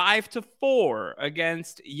wins 5-4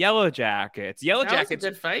 against Yellowjackets. That was a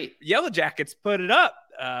good fight. Yellowjackets put it up.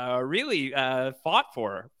 Really fought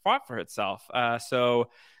for itself. So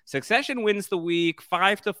Succession wins the week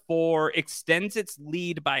 5-4, extends its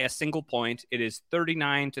lead by a single point. It is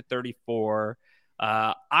 39-34.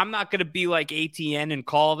 I'm not going to be like ATN and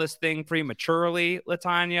call this thing prematurely,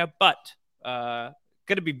 Latanya, but going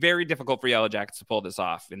to be very difficult for Yellowjackets to pull this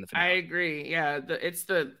off in the finale. I agree. Yeah, it's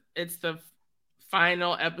the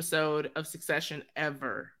final episode of Succession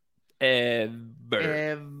ever.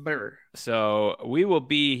 So we will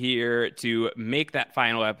be here to make that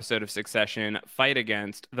final episode of Succession fight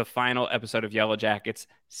against the final episode of Yellowjackets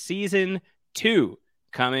season 2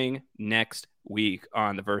 coming next week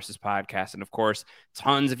on the Versus podcast. And of course,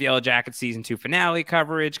 tons of Yellowjackets season 2 finale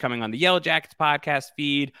coverage coming on the Yellowjackets podcast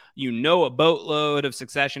feed. You know, a boatload of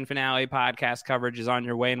Succession finale podcast coverage is on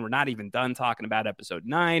your way, and we're not even done talking about episode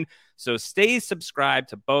 9. So stay subscribed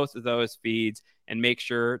to both of those feeds and make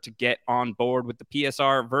sure to get on board with the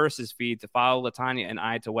PSR Versus feed to follow Latanya and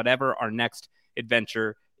I to whatever our next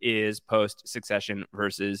adventure is post Succession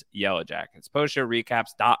versus Yellowjackets.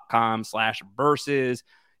 postshowrecaps.com/versus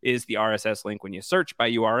is the RSS link when you search by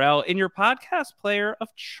URL in your podcast player of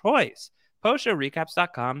choice.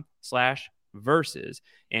 postshowrecaps.com/versus.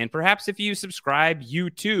 And perhaps if you subscribe, you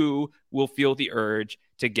too will feel the urge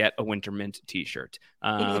to get a Wintermint t-shirt.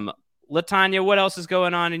 Latanya, what else is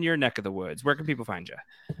going on in your neck of the woods? Where can people find you?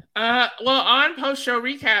 Well, on Post-Show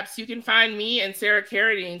Recaps, you can find me and Sarah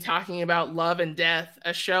Carradine talking about Love and Death,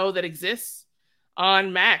 a show that exists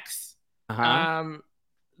on Max. Our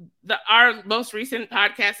most recent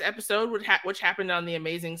podcast episode, which happened on the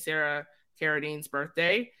amazing Sarah Carradine's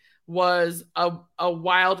birthday, was a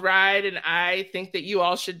wild ride, and I think that you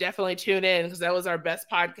all should definitely tune in because that was our best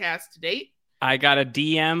podcast to date. I got a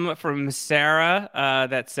DM from Sarah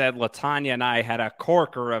that said Latanya and I had a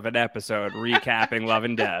corker of an episode recapping Love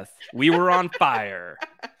and Death. We were on fire.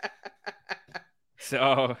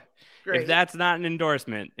 So Great. If that's not an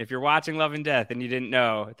endorsement, if you're watching Love and Death and you didn't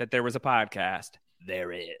know that there was a podcast,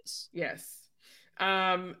 there is. Yes.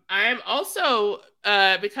 I'm also,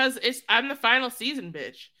 because I'm the final season,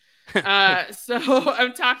 bitch. So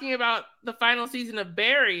I'm talking about the final season of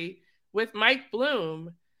Barry with Mike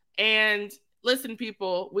Bloom. And listen,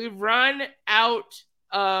 people, we've run out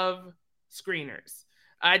of screeners.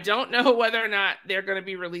 I don't know whether or not they're going to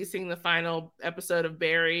be releasing the final episode of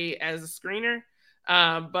Barry as a screener,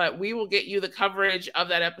 but we will get you the coverage of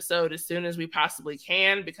that episode as soon as we possibly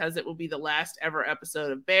can, because it will be the last ever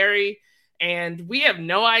episode of Barry. And we have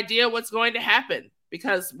no idea what's going to happen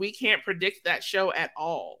because we can't predict that show at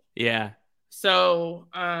all. Yeah. So,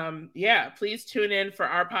 please tune in for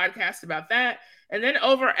our podcast about that. And then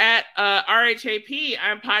over at RHAP,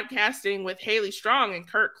 I'm podcasting with Haley Strong and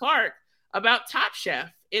Kurt Clark about Top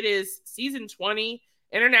Chef. It is season 20,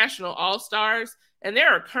 International All-Stars, and there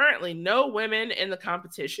are currently no women in the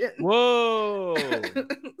competition. Whoa.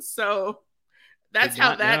 So that's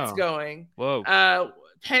how that's going. Whoa.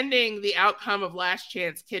 Pending the outcome of Last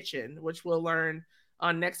Chance Kitchen, which we'll learn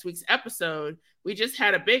on next week's episode. We just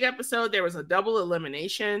had a big episode. There was a double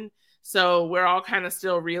elimination. So we're all kind of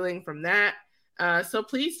still reeling from that. So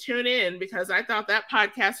please tune in, because I thought that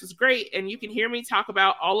podcast was great. And you can hear me talk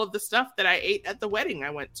about all of the stuff that I ate at the wedding I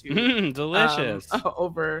went to. Delicious.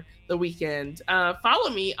 Over the weekend. Follow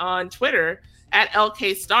me on Twitter at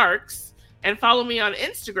LK Starks, and follow me on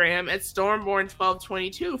Instagram at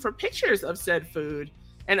Stormborn1222 for pictures of said food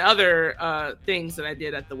and other things that I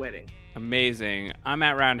did at the wedding. Amazing. I'm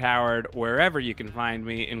at Round Howard, wherever you can find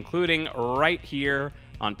me, including right here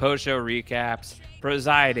on post-show recaps,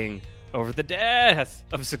 presiding over the death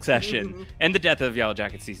of Succession and the death of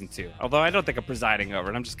Yellowjackets season 2. Although I don't think I'm presiding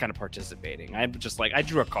over it. I'm just kind of participating. I'm just like, I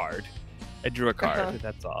drew a card.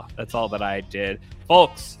 That's all. That's all that I did.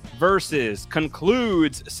 Folks versus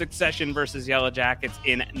concludes Succession versus Yellowjackets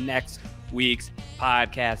in next week's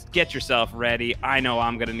podcast. Get yourself ready. I know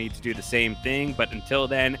I'm going to need to do the same thing, but until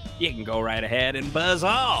then, you can go right ahead and buzz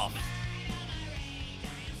off.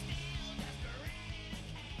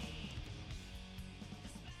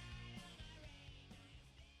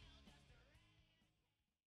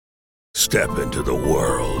 Step into the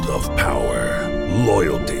world of power,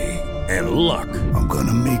 loyalty, and luck. I'm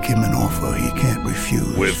gonna make him an offer he can't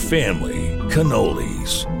refuse. With family,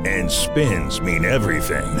 cannolis, and spins mean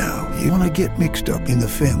everything. Now, you wanna get mixed up in the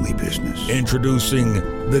family business. Introducing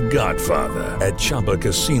The Godfather at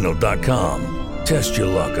ChumbaCasino.com. Test your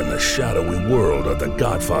luck in the shadowy world of The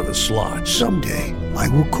Godfather slot. Someday, I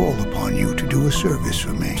will call upon you to do a service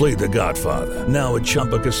for me. Play The Godfather now at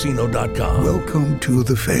ChumbaCasino.com. Welcome to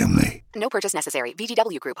the family. No purchase necessary.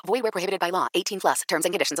 VGW Group. Void where prohibited by law. 18+. Terms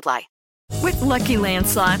and conditions apply. With Lucky Land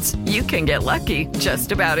Slots, you can get lucky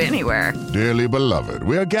just about anywhere. Dearly beloved,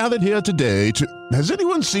 we are gathered here today to... Has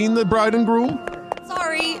anyone seen the bride and groom?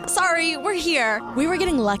 Sorry, we're here. We were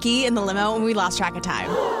getting lucky in the limo and we lost track of time.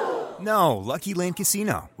 No, Lucky Land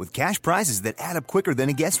Casino, with cash prizes that add up quicker than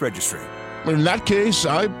a guest registry. In that case,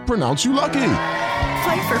 I pronounce you lucky.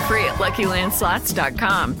 Play for free at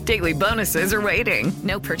LuckyLandSlots.com. Daily bonuses are waiting.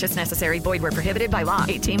 No purchase necessary. Void where prohibited by law.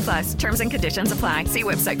 18+. Terms and conditions apply. See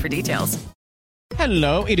website for details.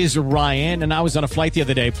 Hello, it is Ryan, and I was on a flight the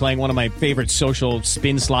other day playing one of my favorite social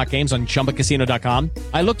spin slot games on ChumbaCasino.com.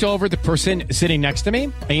 I looked over at the person sitting next to me,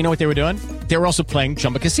 and you know what they were doing? They were also playing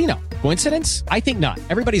Chumba Casino. Coincidence? I think not.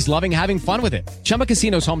 Everybody's loving having fun with it. Chumba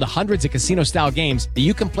Casino is home to hundreds of casino-style games that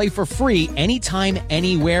you can play for free anytime,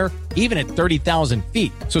 anywhere, even at 30,000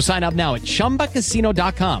 feet. So sign up now at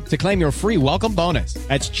ChumbaCasino.com to claim your free welcome bonus.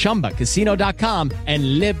 That's ChumbaCasino.com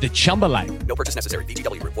and live the Chumba life. No purchase necessary.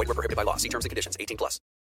 VGW Group. Void where prohibited by law. See terms and conditions. 18+.